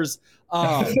flowers.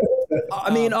 I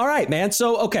mean, all right, man.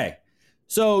 So, okay.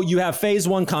 So you have phase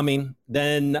one coming,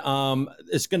 then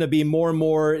it's going to be more and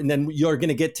more, and then you're going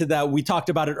to get to that. We talked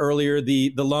about it earlier,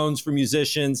 the loans for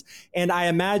musicians. And I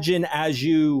imagine as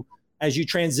you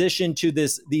transition to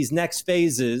these next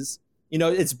phases,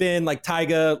 it's been like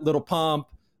Tyga, Little Pump,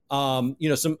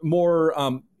 some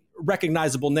more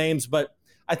recognizable names. But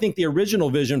I think the original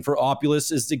vision for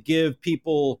Opulous is to give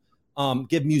people,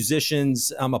 give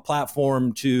musicians a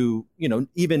platform to,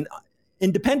 even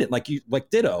independent, like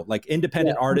Ditto, like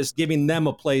independent artists, giving them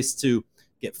a place to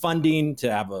get funding,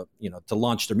 to have to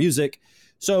launch their music.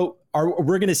 So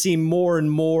we're going to see more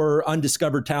and more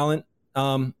undiscovered talent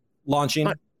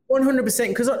launching. 100%,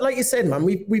 because like you said, man,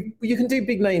 you can do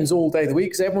big names all day of the week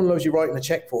because everyone loves you writing a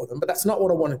check for them, but that's not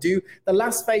what I want to do. The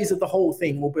last phase of the whole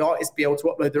thing will be artists be able to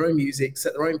upload their own music,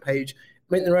 set their own page,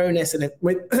 mint their own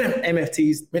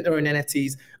MFTs, mint their own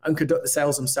NFTs, and conduct the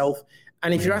sales themselves.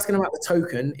 And if you're asking about the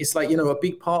token, it's like, a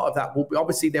big part of that will be,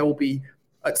 obviously there will be,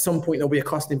 at some point, there'll be a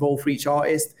cost involved for each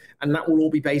artist, and that will all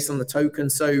be based on the token.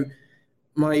 So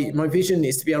my vision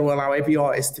is to be able to allow every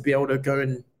artist to be able to go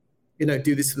and,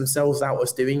 do this for themselves without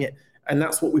us doing it. And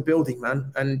that's what we're building,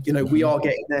 man. And, we are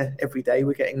getting there every day.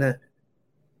 We're getting there.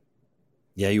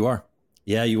 Yeah, you are.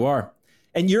 Yeah, you are.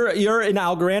 And you're in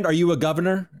Algorand. Are you a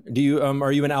governor? Are you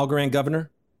an Algorand governor?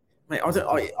 Mate,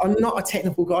 I'm not a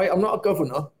technical guy. I'm not a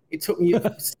governor. It took me 4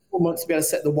 months to be able to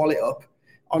set the wallet up.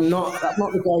 I'm not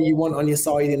the guy you want on your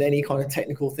side in any kind of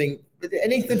technical thing.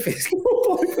 Anything physical.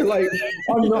 Like,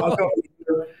 I'm not a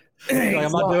governor.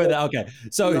 I'm not doing that. Okay.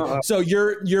 So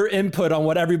your input on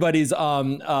what everybody's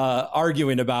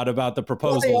arguing about the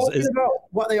proposals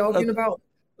what are they arguing about?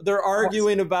 They're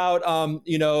arguing about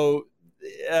the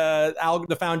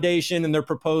foundation and their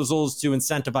proposals to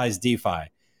incentivize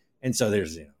DeFi. And so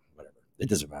there's whatever. It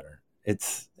doesn't matter.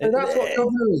 That's what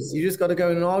governor is. You just got to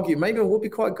go in and argue. Maybe we'll be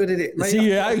quite good at it.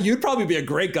 You'd probably be a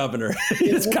great governor.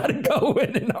 You just got to go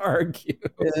in and argue.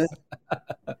 Yeah.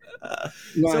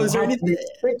 Man, so is there anything?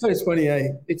 Crypto's funny, eh?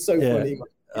 It's so funny.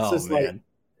 Man.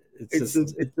 It's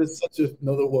just such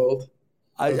another world.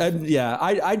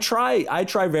 I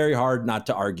try very hard not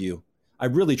to argue. I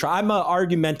really try. I'm an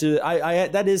argumentative. I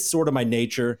that is sort of my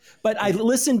nature. But I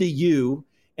listen to you.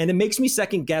 And it makes me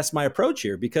second guess my approach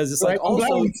here because it's like I'm glad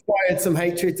you inspired some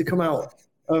hatred to come out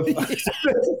of.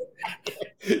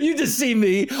 You just see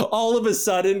me all of a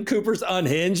sudden, Cooper's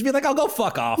unhinged, be like, I'll go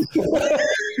fuck off.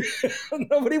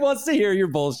 Nobody wants to hear your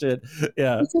bullshit.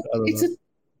 Yeah.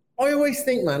 I always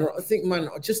think, man,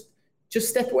 just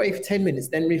step away for 10 minutes,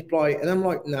 then reply. And I'm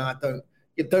like, nah, don't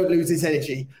lose this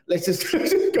energy. Let's just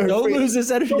go. Don't lose this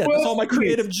energy. Yeah, that's all my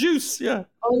creative juice. Yeah.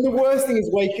 And the worst thing is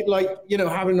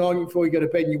having an argument before you go to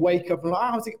bed and you wake up and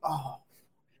I was like,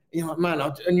 you're like, man,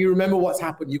 and you remember what's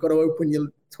happened. You've got to open your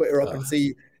Twitter up and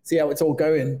see how it's all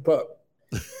going. But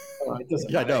it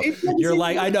doesn't matter. I know. You're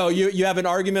like, I know you have an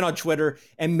argument on Twitter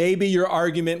and maybe your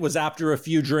argument was after a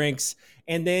few drinks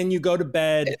and then you go to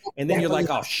bed and then you're like,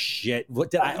 oh shit.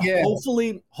 What did I,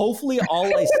 hopefully all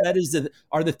I said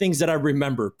are the things that I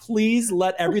remember. Please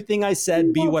let everything I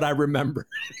said be what I remember.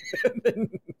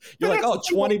 You're like,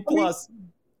 20 plus.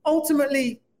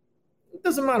 Ultimately, it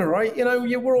doesn't matter, right?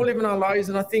 We're all living our lives.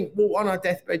 And I think, on our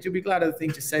deathbed, you'll be glad of the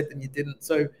things you said than you didn't.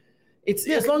 So it's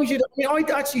as long as you don't,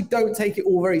 I actually don't take it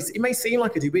all it may seem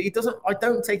like I do, but I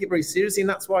don't take it very seriously. And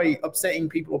that's why upsetting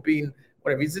people or being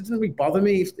whatever, it doesn't really bother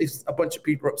me if a bunch of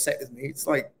people are upset with me. It's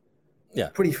like,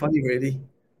 pretty funny, really.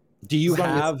 Do you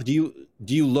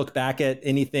look back at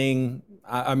anything?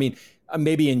 I mean,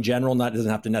 maybe in general, it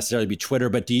doesn't have to necessarily be Twitter,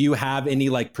 but do you have any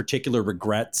like particular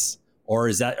regrets? Or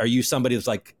are you somebody that's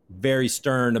like very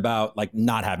stern about like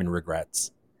not having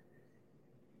regrets?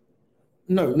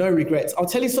 No regrets. I'll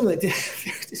tell you something that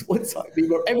this one time.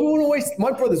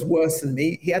 My brother's worse than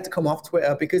me. He had to come off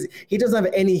Twitter because he doesn't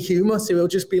have any humor. So he'll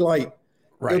just be like,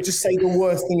 he'll just say the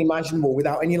worst thing imaginable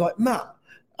without any like, Matt,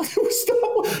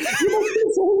 stop.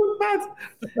 It's all bad.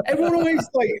 Everyone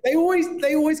always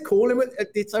they always call him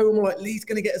at Ditto and we're like, Lee's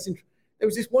going to get us in. There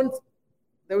was this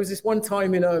one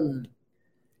time in,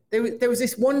 there was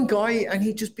this one guy and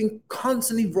he'd just been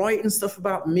constantly writing stuff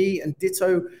about me and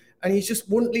Ditto. And he just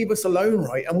wouldn't leave us alone,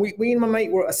 right? And we and my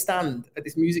mate were at a stand at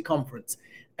this music conference.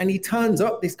 And he turns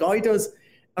up, this guy does,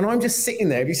 and I'm just sitting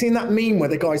there. Have you seen that meme where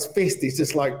the guy's fist is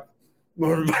just like,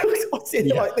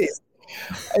 like this?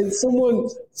 And someone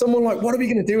like, what are we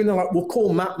going to do? And they're like, we'll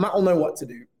call Matt. Matt will know what to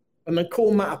do. And they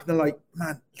call Matt up and they're like,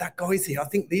 man, that guy's here. I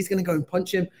think Lee's going to go and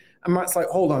punch him. And Matt's like,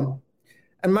 hold on.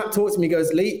 And Matt talks to me, he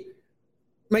goes, Lee,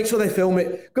 make sure they film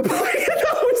it. Goodbye.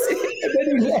 And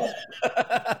then he left.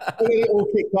 And then it all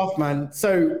kicked off, man.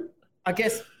 So I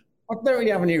guess I don't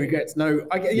really have any regrets. No,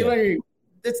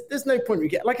 there's no point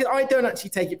regret. Like I don't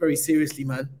actually take it very seriously,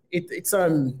 man. It's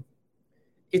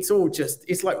all just,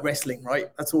 it's like wrestling,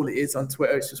 right? That's all it is on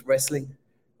Twitter. It's just wrestling.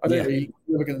 I'm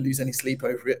never going to lose any sleep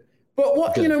over it. But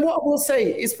what I will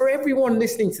say is for everyone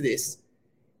listening to this,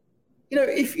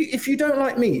 if you don't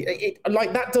like me,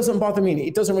 that doesn't bother me.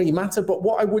 It doesn't really matter. But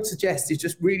what I would suggest is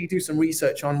just really do some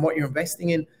research on what you're investing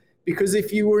in. Because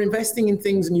if you were investing in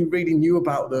things and you really knew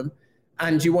about them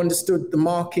and you understood the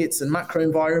markets and macro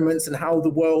environments and how the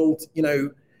world,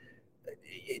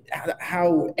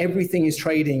 how everything is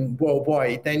trading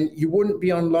worldwide, then you wouldn't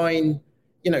be online,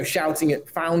 shouting at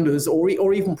founders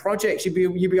or even projects. You'd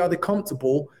be either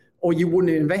comfortable or you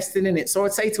wouldn't have invested in it. So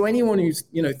I'd say to anyone who's,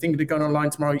 thinking of going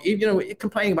online tomorrow,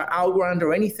 complaining about Algorand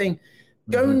or anything,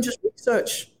 go and just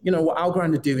research, what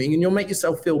Algorand are doing, and you'll make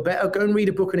yourself feel better. Go and read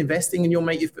a book on investing, and you'll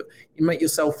make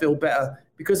yourself feel better.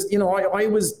 Because I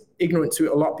was ignorant to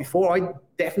it a lot before. I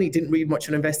definitely didn't read much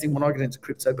on investing when I got into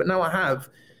crypto, but now I have,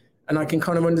 and I can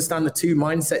kind of understand the two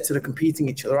mindsets that are competing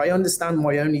each other. I understand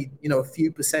why only a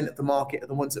few % of the market are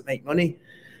the ones that make money,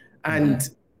 and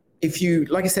if you,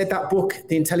 like I said, that book,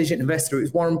 The Intelligent Investor, it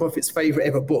was Warren Buffett's favorite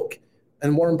ever book,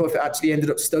 and Warren Buffett actually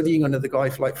ended up studying under the guy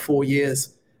for like 4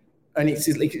 years. And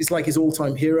it's like his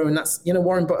all-time hero. And that's,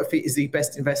 Warren Buffett is the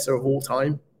best investor of all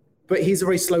time. But he's a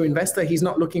very slow investor. He's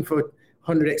not looking for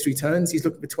 100x returns. He's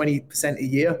looking for 20% a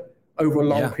year over a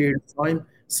long period of time.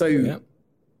 So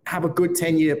have a good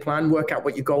 10-year plan, work out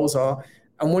what your goals are.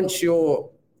 And once you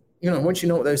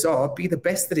know what those are, be the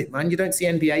best at it, man. You don't see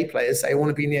NBA players say, I want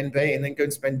to be in the NBA and then go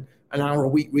and spend an hour a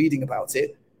week reading about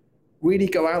it. Really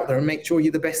go out there and make sure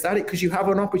you're the best at it, because you have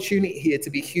an opportunity here to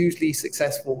be hugely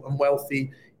successful and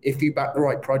wealthy if you back the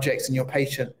right projects and you're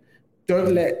patient.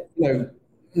 Don't let,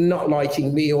 not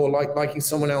liking me or liking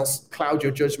someone else cloud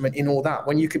your judgment in all that,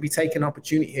 when you could be taking an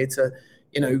opportunity here to,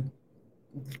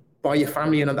 buy your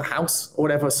family another house or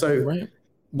whatever. So, right.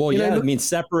 Well,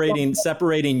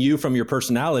 separating you from your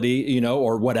personality,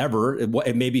 or whatever.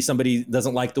 Maybe somebody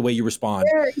doesn't like the way you respond.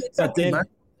 Yeah, exactly, but then,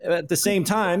 at the same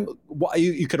time,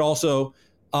 you could also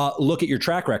look at your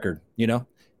track record,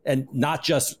 and not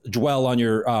just dwell on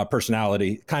your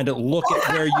personality. Kind of look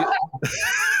at where you.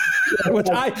 Which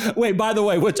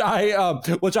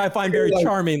I find very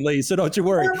charmingly. So don't you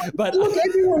worry. But look,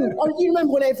 everyone. You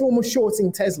remember when everyone was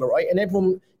shorting Tesla, right? And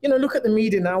everyone, look at the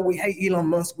media now. We hate Elon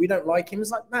Musk. We don't like him.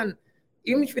 It's like, man,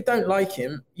 even if you don't like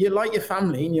him, you like your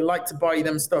family and you like to buy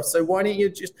them stuff. So why don't you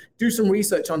just do some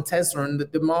research on Tesla and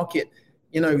the market,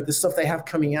 the stuff they have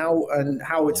coming out and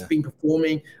how it's been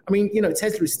performing. I mean,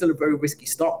 Tesla is still a very risky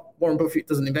stock. Warren Buffett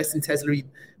doesn't invest in Tesla.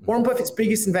 Warren Buffett's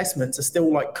biggest investments are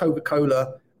still like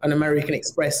Coca-Cola and American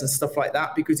Express and stuff like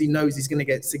that, because he knows he's going to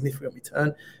get significant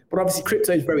return. But obviously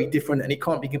crypto is very different and it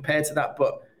can't be compared to that.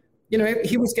 But,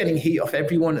 he was getting heat off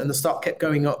everyone and the stock kept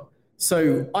going up.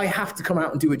 So I have to come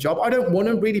out and do a job. I don't want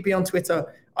to really be on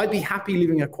Twitter. I'd be happy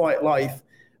living a quiet life.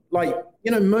 Like,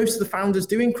 most of the founders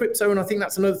doing crypto. And I think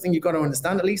that's another thing you've got to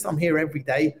understand. At least I'm here every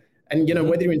day. And,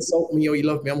 whether you insult me or you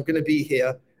love me, I'm going to be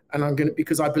here. And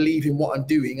because I believe in what I'm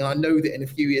doing. And I know that in a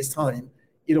few years' time,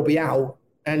 it'll be out.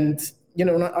 And,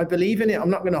 I believe in it.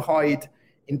 I'm not going to hide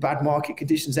in bad market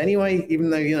conditions anyway, even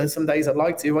though, some days I'd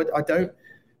like to. I don't.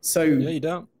 So yeah, you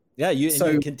don't. Yeah, you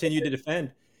continue to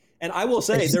defend. And I will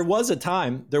say there was a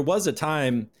time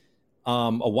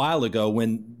a while ago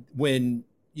when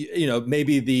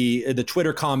maybe the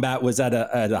Twitter combat was at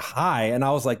a high, and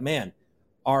I was like, man,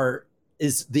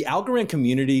 is the Algorand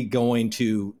community going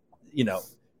to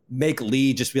make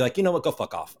Lee just be like, you know what, go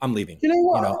fuck off, I'm leaving. You know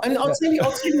what? And I'll tell you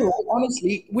what,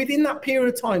 honestly, within that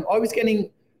period of time, I was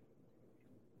getting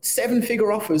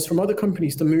 7-figure offers from other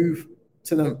companies to move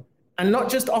to them. And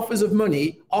not just offers of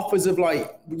money, offers of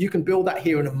like, you can build that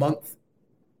here in a month.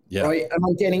 Yeah. Right. And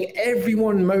I'm getting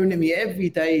everyone moaning at me every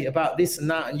day about this and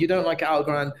that, and you don't like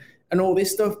Algorand and all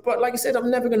this stuff. But like I said, I'm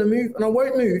never going to move, and I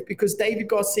won't move because David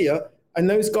Garcia and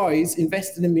those guys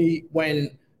invested in me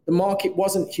when the market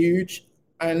wasn't huge,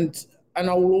 and I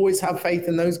will always have faith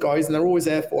in those guys, and they're always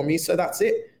there for me. So that's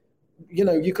it.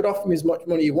 You could offer me as much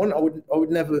money you want.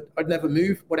 I'd never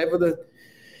move, whatever the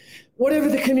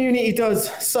community does.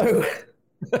 So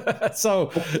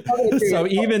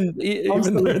even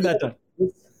that time.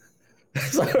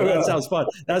 So that sounds fun.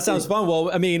 That sounds fun. Well,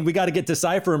 I mean, we got to get to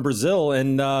Cypher in Brazil,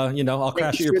 and I'll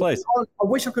crash at your place. I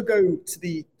wish I could go to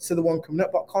the one coming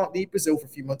up, but I can't leave Brazil for a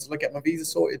few months until I get my visa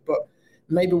sorted. But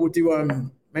maybe we'll do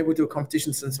a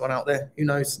competition, send someone out there. Who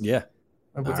knows? Yeah.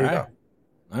 Maybe we'll do that.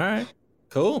 All right.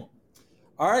 Cool.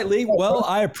 All right, Lee. Well,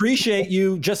 I appreciate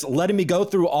you just letting me go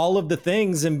through all of the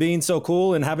things and being so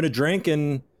cool and having a drink.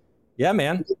 And yeah,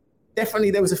 man.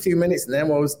 Definitely there was a few minutes in there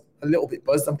where I was a little bit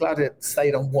buzzed. I'm glad it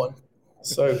stayed on one.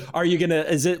 So are you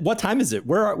what time is it?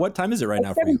 What time is it right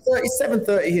now for you? It's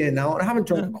 7:30 here now. I haven't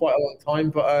drunk for quite a long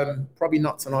time, but probably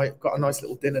not tonight. Got a nice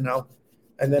little dinner now.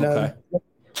 And then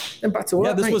then back to work.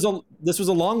 Yeah, this was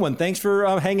a long one. Thanks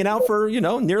for hanging out for,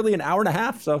 nearly an hour and a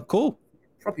half. So cool.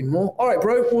 Probably more. All right,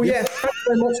 bro. Well, yeah, thanks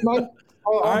very much, man.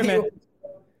 All right, man.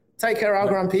 Take care,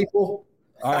 Algorand people.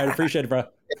 All right, appreciate it, bro.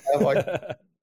 Yeah, bye.